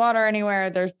 if there's water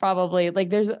anywhere, there's probably like,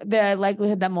 there's the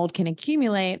likelihood that mold can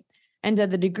accumulate. And to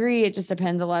the degree, it just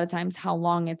depends a lot of times how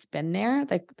long it's been there,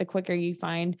 like the quicker you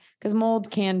find, because mold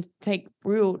can take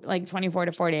root like 24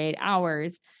 to 48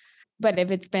 hours. But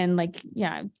if it's been like,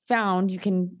 found, you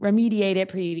can remediate it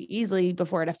pretty easily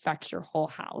before it affects your whole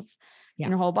house and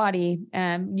your whole body.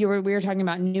 We were talking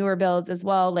about newer builds as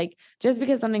well. Like, just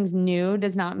because something's new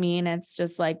does not mean it's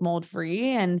just like mold free.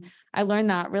 And I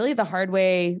learned that really the hard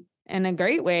way, and a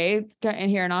great way, and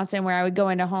here in Austin, where I would go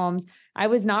into homes, I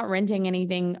was not renting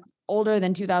anything older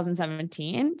than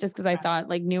 2017, just because I thought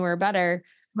like newer, better.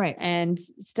 Right. And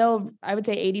still, I would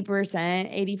say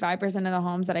 80%, 85% of the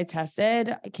homes that I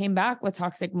tested came back with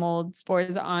toxic mold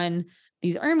spores on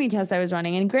these ERMI tests I was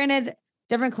running. And granted,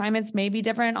 different climates may be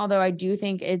different, although I do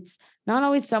think it's not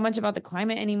always so much about the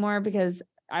climate anymore, because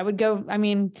I would go,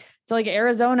 to like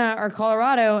Arizona or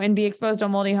Colorado and be exposed to a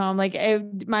moldy home. Like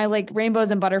my like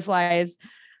rainbows and butterflies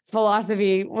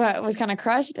philosophy was kind of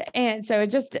crushed. And so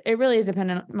it really is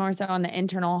dependent more so on the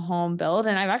internal home build.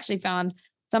 And I've actually found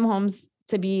some homes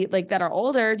to be like that are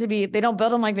older they don't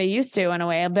build them like they used to, in a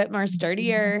way, a bit more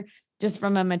sturdier, just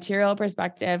from a material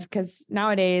perspective. Because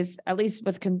nowadays, at least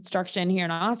with construction here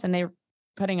in Austin, they're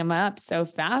putting them up so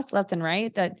fast, left and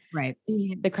right, that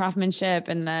the craftsmanship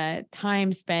and the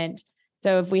time spent.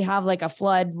 So if we have like a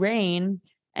flood rain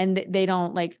and they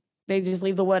don't they just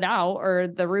leave the wood out, or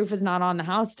the roof is not on the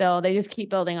house still, they just keep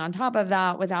building on top of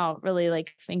that without really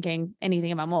like thinking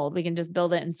anything about mold. We can just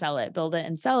build it and sell it, build it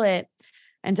and sell it.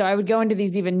 And so I would go into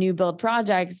these even new build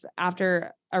projects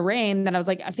after a rain that I was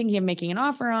like, I'm thinking of making an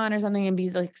offer on or something, and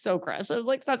be like so crushed. It was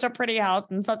like such a pretty house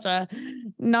and such a,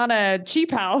 not a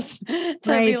cheap house to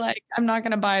be like, I'm not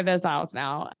going to buy this house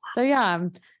now.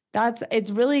 So it's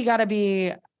really got to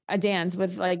be a dance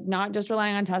with like, not just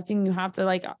relying on testing. You have to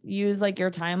like use like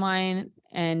your timeline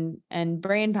and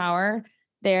brain power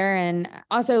there. And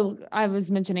also I was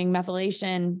mentioning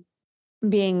methylation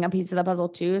being a piece of the puzzle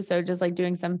too. So just like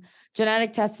doing some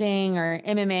genetic testing or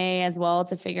MMA as well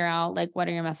to figure out like what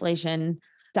are your methylation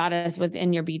status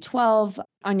within your B12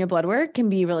 on your blood work can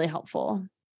be really helpful.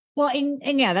 Well,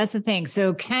 and yeah, that's the thing.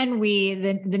 So can we,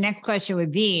 the next question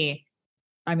would be,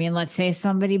 I mean, let's say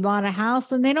somebody bought a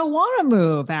house and they don't want to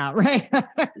move out, right?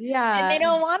 Yeah. And they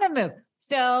don't want to move.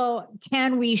 So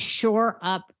can we shore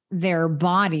up their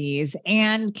bodies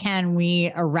and can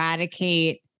we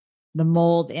eradicate the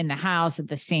mold in the house at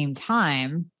the same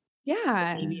time?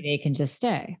 Yeah. Maybe they can just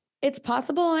stay. It's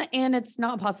possible and it's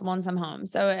not possible in some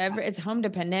homes. So it's home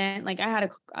dependent. Like I had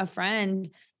a friend,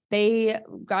 they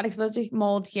got exposed to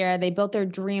mold here. They built their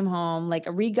dream home, like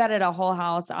re-gutted a whole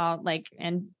house out like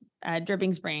in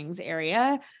Dripping Springs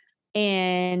area.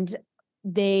 And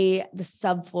the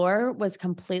subfloor was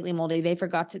completely moldy.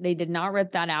 They did not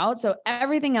rip that out. So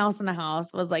everything else in the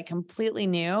house was like completely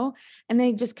new. And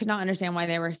they just could not understand why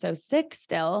they were so sick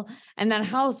still. And that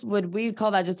house we'd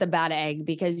call that just a bad egg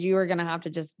because you were going to have to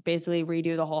just basically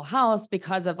redo the whole house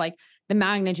because of like the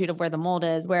magnitude of where the mold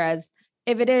is. Whereas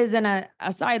if it is in a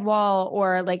side wall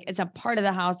or like it's a part of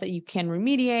the house that you can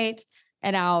remediate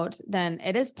it out, then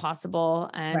it is possible.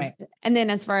 And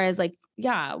then as far as like,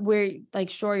 yeah, we're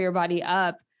like shore your body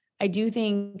up. I do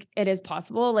think it is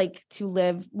possible like to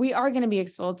live. We are going to be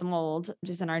exposed to mold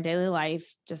just in our daily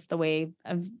life, just the way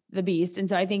of the beast. And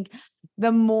so I think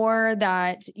the more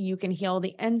that you can heal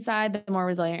the inside, the more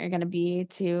resilient you're going to be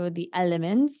to the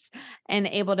elements and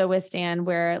able to withstand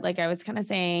where, like I was kind of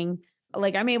saying,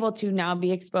 like I'm able to now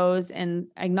be exposed and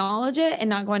acknowledge it and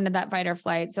not go into that fight or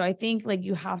flight. So I think like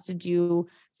you have to do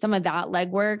some of that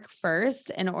legwork first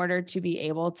in order to be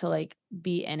able to like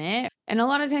be in it. And a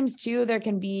lot of times too, there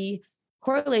can be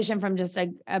correlation from just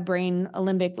a brain, a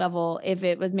limbic level. If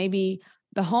it was maybe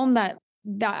the home that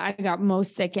I got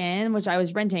most sick in, which I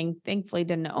was renting, thankfully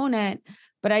didn't own it,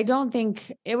 but I don't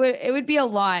think it would be a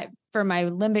lot for my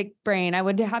limbic brain. I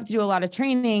would have to do a lot of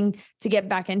training to get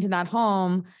back into that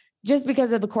home, just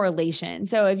because of the correlation.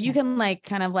 So if you can like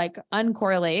kind of like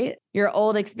uncorrelate your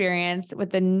old experience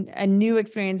with a new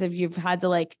experience, if you've had to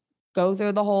like go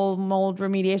through the whole mold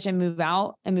remediation, move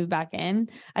out and move back in,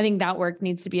 I think that work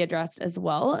needs to be addressed as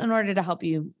well in order to help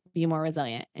you be more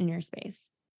resilient in your space.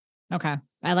 Okay.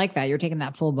 I like that. You're taking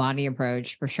that full body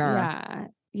approach for sure. Yeah.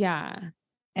 Yeah.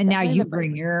 And now you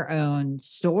bring your own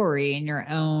story and your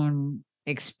own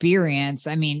experience.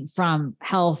 I mean, from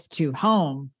health to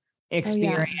home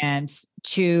experience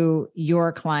to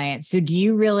your clients. So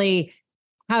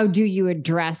how do you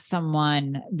address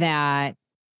someone that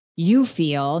you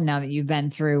feel, now that you've been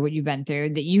through what you've been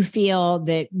through, that you feel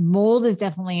that mold is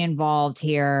definitely involved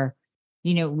here?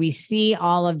 You know, we see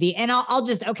all of and I'll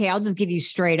just give you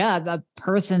straight up a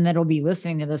person that'll be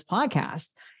listening to this podcast.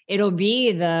 It'll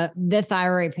be the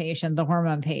thyroid patient, the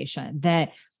hormone patient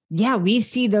that, yeah, we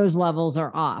see those levels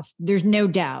are off. There's no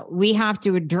doubt. We have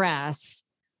to address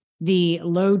the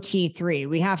low T3.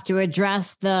 We have to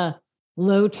address the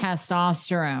low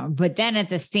testosterone. But then at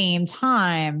the same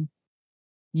time,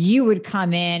 you would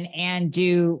come in and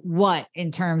do what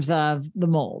in terms of the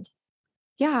mold?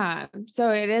 Yeah.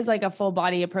 So it is like a full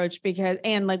body approach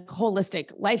and like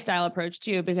holistic lifestyle approach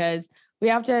too, because we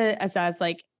have to assess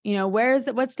like, you know,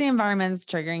 what's the environment that's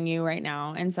triggering you right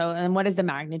now? And what is the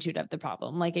magnitude of the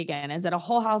problem? Like, again, is it a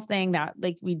whole house thing that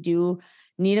like we do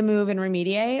need to move and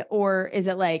remediate? Or is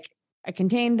it like a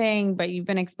contained thing, but you've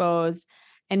been exposed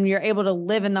and you're able to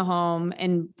live in the home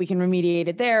and we can remediate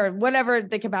it there, whatever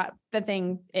the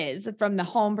thing is from the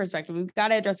home perspective. We've got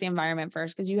to address the environment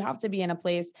first, because you have to be in a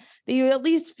place that you at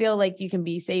least feel like you can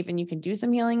be safe and you can do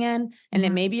some healing in, and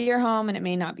it may be your home and it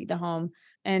may not be the home.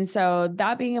 And so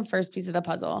that being a first piece of the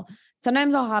puzzle.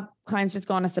 Sometimes I'll have clients just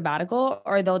go on a sabbatical,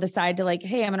 or they'll decide to like,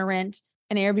 hey, I'm going to rent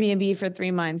an Airbnb for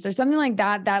 3 months or something like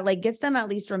that, that like gets them at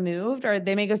least removed, or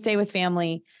they may go stay with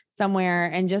family somewhere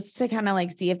and just to kind of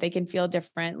like see if they can feel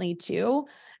differently too.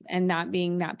 And that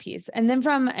being that piece. And then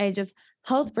from a just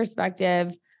health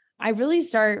perspective, I really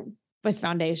start with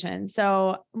foundation.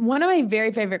 So one of my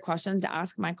very favorite questions to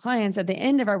ask my clients at the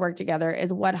end of our work together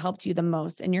is, what helped you the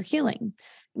most in your healing?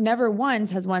 Never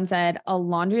once has one said a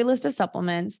laundry list of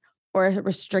supplements or a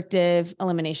restrictive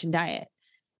elimination diet.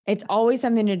 It's always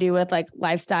something to do with like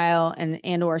lifestyle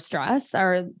and or stress,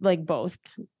 or like both,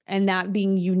 and that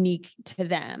being unique to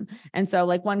them. And so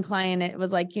like one client, it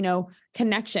was like, you know,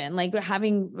 connection, like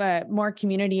having more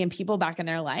community and people back in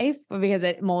their life,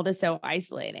 because mold is so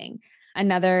isolating.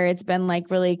 Another, it's been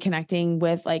like really connecting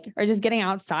with like, or just getting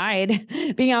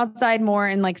outside, being outside more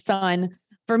in like sun,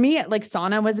 For me, like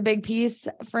sauna was a big piece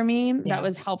for me that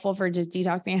was helpful for just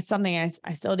detoxing. It's something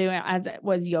I still do, as it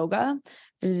was yoga,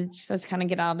 to just kind of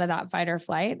get out of that fight or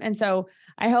flight. And so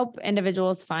I hope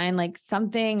individuals find like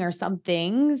something or some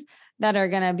things that are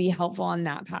going to be helpful on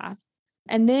that path.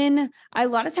 And then a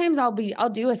lot of times I'll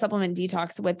do a supplement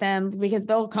detox with them, because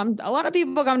a lot of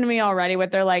people come to me already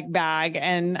with their like bag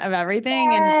and of everything.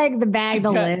 The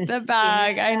list. The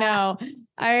bag. Yeah. I know.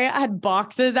 I had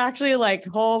boxes, actually, like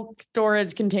whole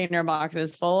storage container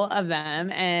boxes full of them.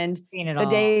 And the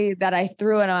day that I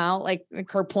threw it out, like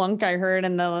kerplunk, I heard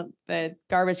in the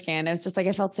garbage can, it was just like,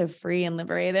 I felt so free and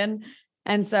liberated.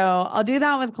 And so I'll do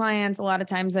that with clients a lot of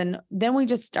times. And then we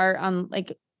just start on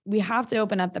like, we have to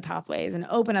open up the pathways and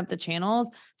open up the channels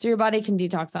so your body can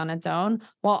detox on its own,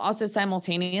 while also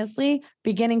simultaneously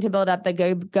beginning to build up the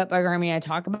gut bug army I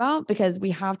talk about, because we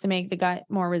have to make the gut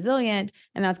more resilient.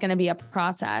 And that's going to be a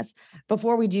process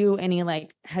before we do any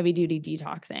like heavy duty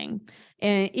detoxing.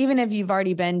 And even if you've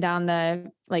already been down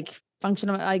the like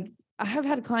functional, like I have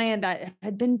had a client that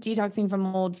had been detoxing from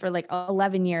mold for like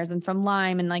 11 years and from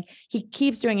Lyme, and like he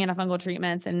keeps doing antifungal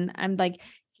treatments. And I'm like,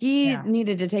 he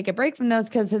needed to take a break from those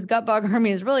because his gut bug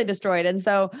army is really destroyed. And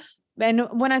so, and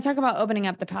when I talk about opening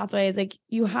up the pathways, like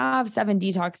you have 7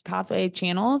 detox pathway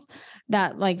channels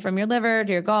that, like, from your liver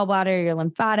to your gallbladder, your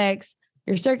lymphatics,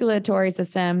 your circulatory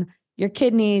system, your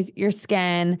kidneys, your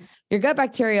skin, your gut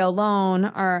bacteria alone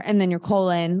and then your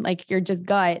colon, like your just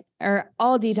gut, are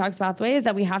all detox pathways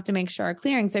that we have to make sure are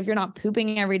clearing. So if you're not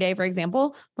pooping every day, for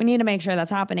example, we need to make sure that's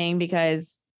happening,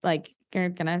 because like you're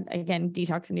going to, again,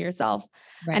 detox into yourself.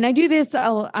 Right. And I do this,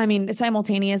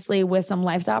 simultaneously with some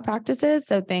lifestyle practices.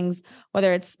 So things,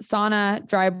 whether it's sauna,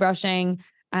 dry brushing,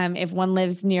 if one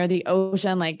lives near the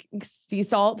ocean, like sea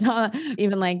salt,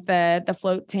 even like the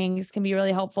float tanks can be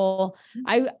really helpful.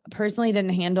 I personally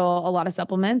didn't handle a lot of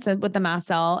supplements with the mast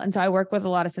cell. And so I work with a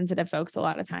lot of sensitive folks a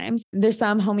lot of times. There's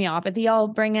some homeopathy I'll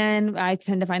bring in. I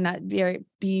tend to find that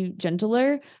be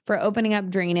gentler for opening up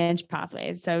drainage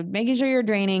pathways. So making sure you're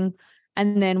draining.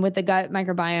 And then with the gut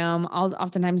microbiome, I'll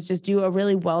oftentimes just do a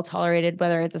really well-tolerated,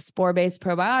 whether it's a spore-based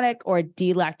probiotic or a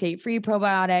delactate-free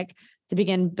probiotic, to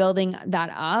begin building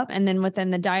that up. And then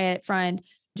within the diet front,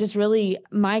 just really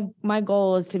my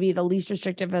goal is to be the least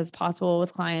restrictive as possible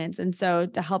with clients. And so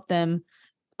to help them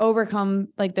overcome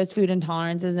like those food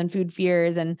intolerances and food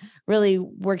fears, and really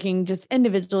working just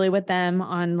individually with them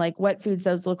on like what foods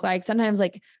those look like. Sometimes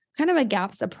like kind of a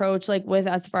gaps approach, like with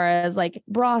as far as like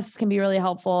broths can be really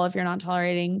helpful if you're not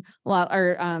tolerating a lot,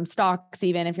 or stocks,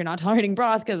 even if you're not tolerating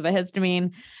broth because of the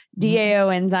histamine. DAO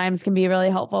enzymes can be really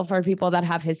helpful for people that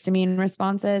have histamine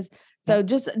responses. So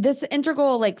just this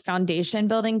integral like foundation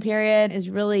building period is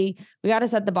really, we got to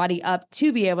set the body up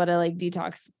to be able to like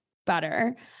detox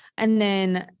better. And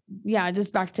then,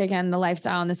 just back to, again, the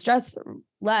lifestyle and the stress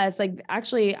less. Like,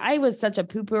 actually, I was such a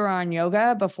poo-pooer on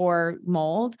yoga before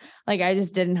mold. Like, I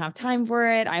just didn't have time for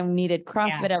it. I needed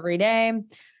CrossFit every day.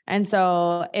 And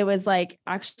so it was like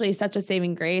actually such a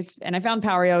saving grace. And I found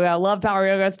power yoga. I love power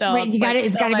yoga still. Wait,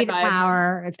 it's got to be the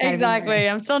power. It's exactly.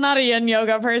 I'm still not a yin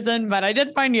yoga person, but I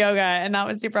did find yoga, and that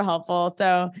was super helpful.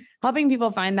 So helping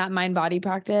people find that mind body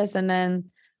practice. And then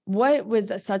what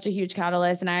was such a huge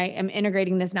catalyst, and I am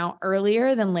integrating this now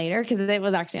earlier than later, because it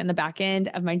was actually on the back end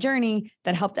of my journey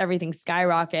that helped everything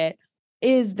skyrocket,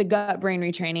 is the gut brain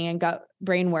retraining and gut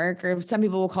brain work, or some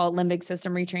people will call it limbic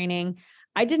system retraining.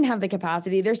 I didn't have the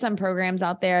capacity. There's some programs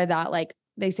out there that like,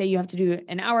 they say you have to do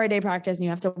an hour a day practice and you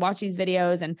have to watch these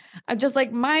videos. And I'm just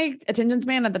like, my attention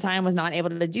span at the time was not able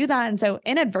to do that. And so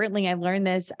inadvertently, I learned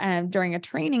this during a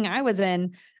training I was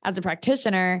in as a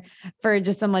practitioner for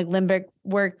just some like limbic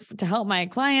work to help my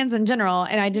clients in general.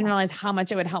 And I didn't realize how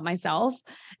much it would help myself.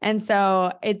 And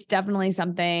so it's definitely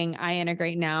something I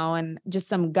integrate now, and just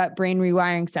some gut brain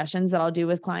rewiring sessions that I'll do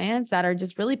with clients that are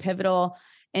just really pivotal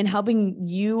in helping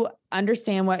you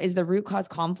understand what is the root cause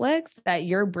conflicts that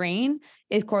your brain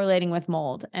is correlating with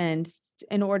mold. And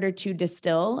in order to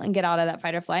distill and get out of that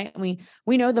fight or flight, we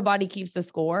know the body keeps the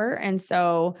score. And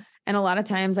so, and a lot of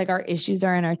times like our issues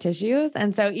are in our tissues.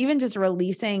 And so even just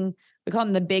releasing, we call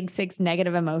them the big 6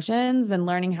 negative emotions, and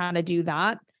learning how to do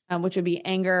that, which would be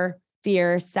anger,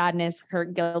 fear, sadness,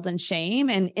 hurt, guilt, and shame.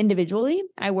 And individually,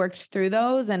 I worked through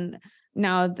those. And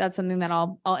now that's something that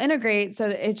I'll integrate. So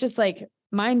it's just like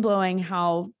mind blowing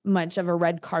how much of a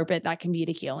red carpet that can be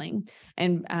to healing.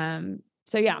 And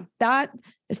so that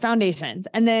is foundations.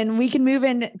 And then we can move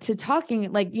into talking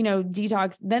like,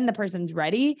 detox, then the person's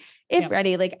ready, if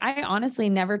ready. Like, I honestly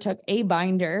never took a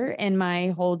binder in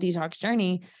my whole detox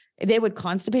journey. They would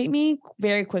constipate me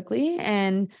very quickly.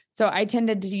 And so I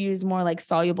tended to use more like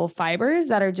soluble fibers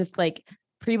that are just like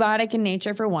prebiotic in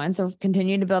nature for one. So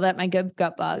continue to build up my good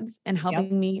gut bugs and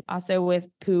helping me also with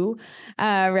poo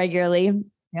regularly.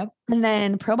 Yep. And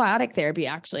then probiotic therapy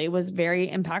actually was very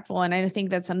impactful. And I think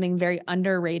that's something very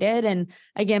underrated. And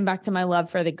again, back to my love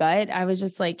for the gut, I was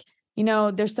just like,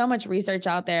 there's so much research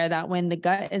out there that when the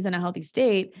gut is in a healthy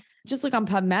state, just look on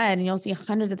PubMed and you'll see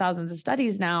hundreds of thousands of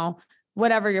studies now,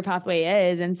 whatever your pathway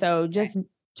is. And so just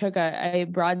took a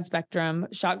broad spectrum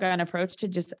shotgun approach to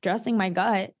just addressing my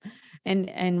gut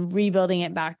and rebuilding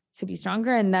it back to be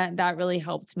stronger. And that really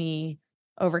helped me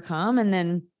overcome. And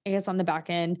then I guess on the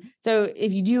back end, so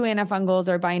if you do antifungals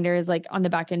or binders, like on the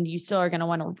back end, you still are going to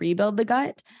want to rebuild the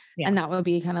gut. Yeah. And that would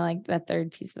be kind of like the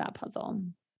third piece of that puzzle.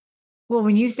 Well,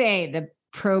 when you say the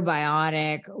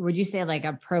probiotic, would you say like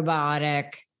a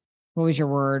probiotic? What was your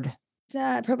word?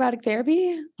 Probiotic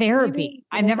therapy. Maybe?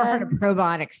 I've never heard of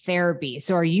probiotic therapy.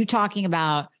 So are you talking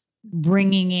about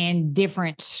bringing in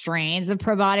different strains of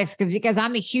probiotics? Because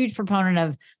I'm a huge proponent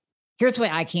of, here's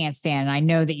what I can't stand. And I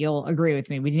know that you'll agree with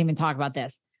me. We didn't even talk about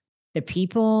this. The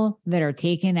people that are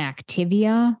taking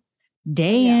Activia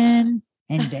day in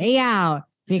and day out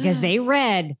because they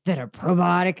read that a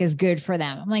probiotic is good for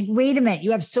them. I'm like, wait a minute.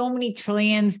 You have so many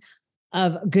trillions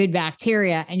of good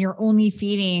bacteria and you're only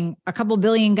feeding a couple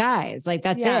billion guys. Like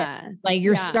that's it. Like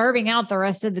you're starving out the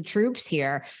rest of the troops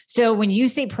here. So when you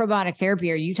say probiotic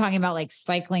therapy, are you talking about like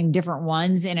cycling different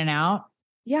ones in and out?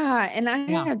 Yeah. And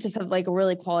I just have like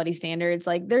really quality standards.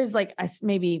 Like there's like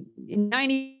maybe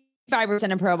 95%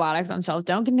 of probiotics on shelves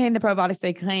don't contain the probiotics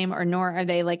they claim, or nor are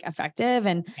they like effective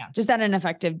and just at an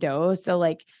effective dose. So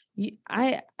like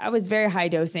I was very high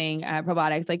dosing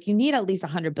probiotics. Like you need at least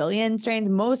 100 billion strains.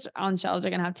 Most on shelves are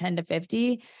going to have 10 to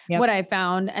 50, what I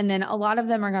found. And then a lot of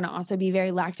them are going to also be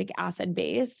very lactic acid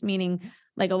based, meaning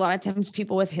like a lot of times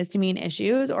people with histamine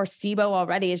issues or SIBO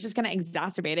already, it's just going to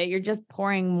exacerbate it. You're just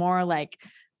pouring more like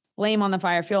flame on the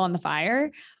fire, fuel on the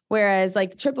fire. Whereas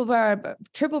like triple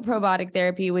probiotic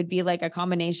therapy would be like a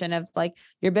combination of like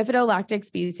your bifidolactic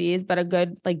species, but a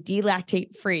good like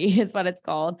delactate free is what it's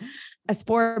called, a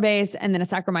spore base, and then a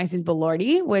Saccharomyces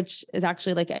boulardii, which is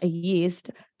actually like a yeast.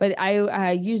 But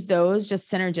I use those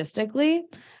just synergistically.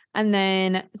 And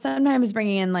then sometimes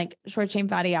bringing in like short chain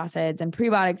fatty acids and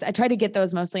prebiotics. I try to get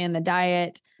those mostly in the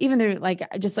diet, even through like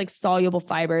just like soluble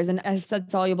fibers. And I've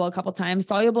said soluble a couple of times.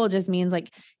 Soluble just means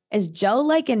like it's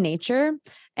gel-like in nature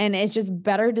and it's just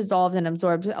better dissolved and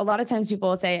absorbed. A lot of times people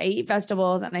will say, I eat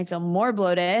vegetables and I feel more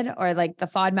bloated, or like the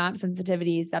FODMAP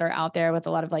sensitivities that are out there with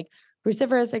a lot of like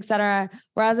cruciferous, et cetera.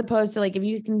 Whereas opposed to like, if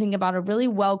you can think about a really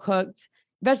well-cooked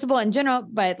vegetable in general,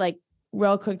 but like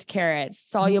well-cooked carrots,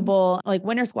 soluble, like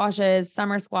winter squashes,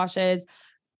 summer squashes,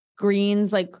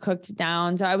 greens, like cooked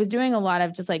down. So I was doing a lot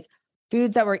of just like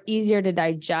foods that were easier to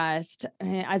digest,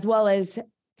 as well as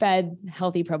fed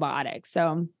healthy probiotics.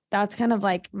 So that's kind of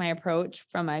like my approach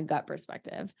from a gut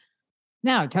perspective.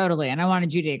 No, totally. And I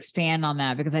wanted you to expand on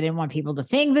that because I didn't want people to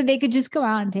think that they could just go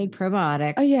out and take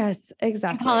probiotics. Oh, yes,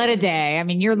 exactly. Call it a day. I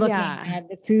mean, you're looking at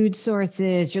the food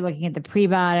sources, you're looking at the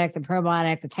prebiotic, the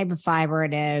probiotic, the type of fiber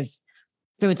it is.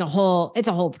 So it's a whole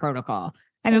protocol.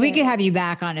 I mean, we could have you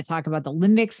back on to talk about the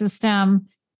limbic system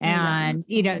and,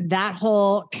 that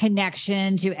whole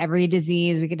connection to every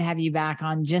disease. We could have you back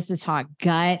on just to talk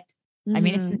gut. I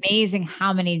mean, it's amazing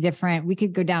how many we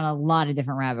could go down a lot of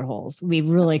different rabbit holes. We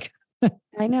really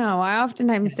I know. I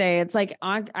oftentimes say it's like,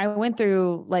 I went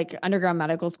through like underground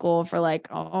medical school for like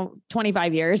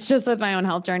 25 years just with my own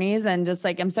health journeys. And just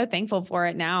like, I'm so thankful for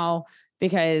it now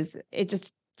because it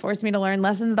just forced me to learn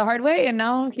lessons the hard way. And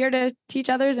now here to teach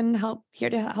others and help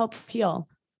heal.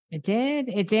 It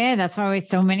did. That's why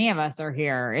so many of us are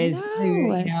here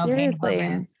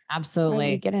seriously.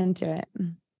 Absolutely. Get into it.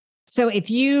 So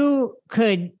if you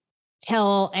could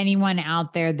tell anyone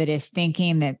out there that is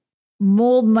thinking that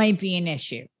mold might be an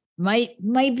issue,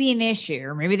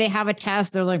 or maybe they have a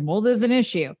test, they're like, mold is an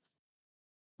issue.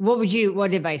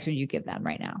 What advice would you give them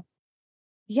right now?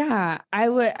 Yeah, I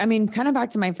would. I mean, kind of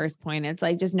back to my first point. It's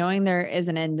like just knowing there is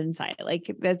an end in sight. Like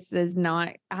this is not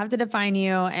have to define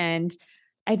you. And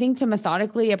I think to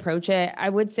methodically approach it, I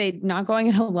would say not going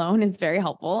it alone is very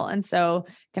helpful. And so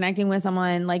connecting with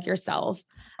someone like yourself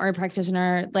or a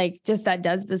practitioner, like just that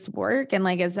does this work and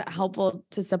like is helpful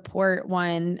to support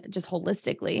one just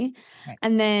holistically. Right.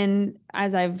 And then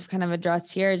as I've kind of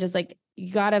addressed here, just like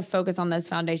you got to focus on those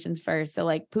foundations first. So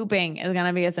like pooping is going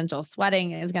to be essential.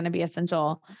 Sweating is going to be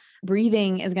essential.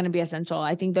 Breathing is going to be essential.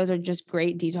 I think those are just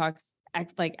great detox,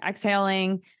 like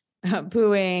exhaling,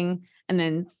 pooing, and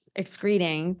then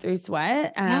excreting through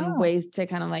sweat, ways to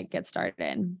kind of like get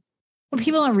started. Well,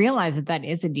 people don't realize that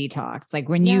is a detox. Like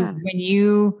when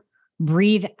you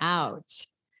breathe out,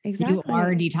 Exactly. You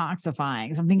are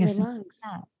detoxifying something as simple as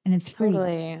that, and it's free.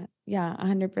 Totally. Yeah.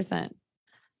 100%.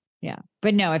 Yeah.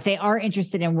 But no, if they are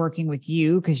interested in working with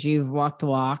you, because you've walked the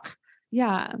walk,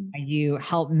 Yeah. you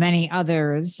help many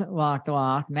others walk the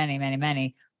walk,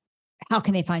 many, how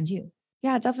can they find you?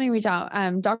 Yeah, definitely reach out.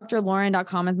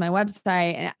 drlauren.com is my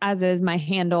website, as is my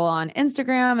handle on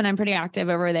Instagram. And I'm pretty active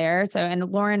over there. So,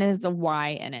 and Lauren is the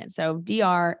Y in it. So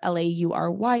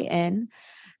DRLAURYN.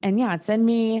 And yeah, send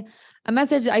me a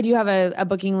message. I do have a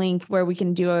booking link where we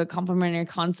can do a complimentary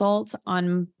consult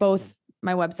on both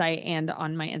my website and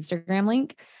on my Instagram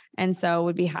link. And so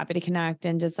would be happy to connect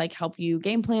and just like help you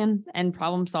game plan and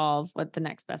problem solve what the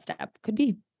next best step could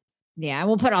be. Yeah,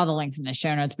 we'll put all the links in the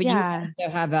show notes, but you also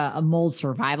have a mold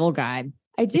survival guide.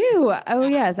 I do. Oh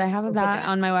yes, I have that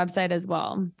on my website as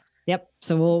well. Yep.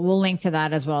 So we'll link to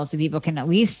that as well, so people can at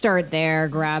least start there,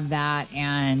 grab that,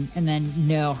 and then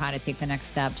know how to take the next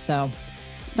step. So,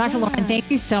 Dr. Lauren,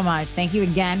 thank you so much. Thank you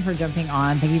again for jumping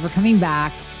on. Thank you for coming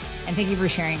back, and thank you for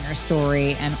sharing your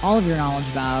story and all of your knowledge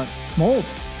about mold.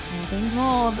 Thanks,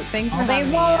 mold. Thanks for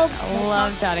having me. I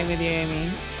love chatting with you,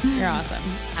 Amy. You're awesome.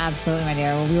 Absolutely, my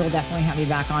dear. Well, we will definitely have you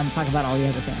back on to talk about all the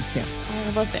other things too.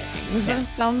 All the things. Yeah.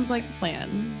 Sounds like a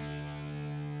plan.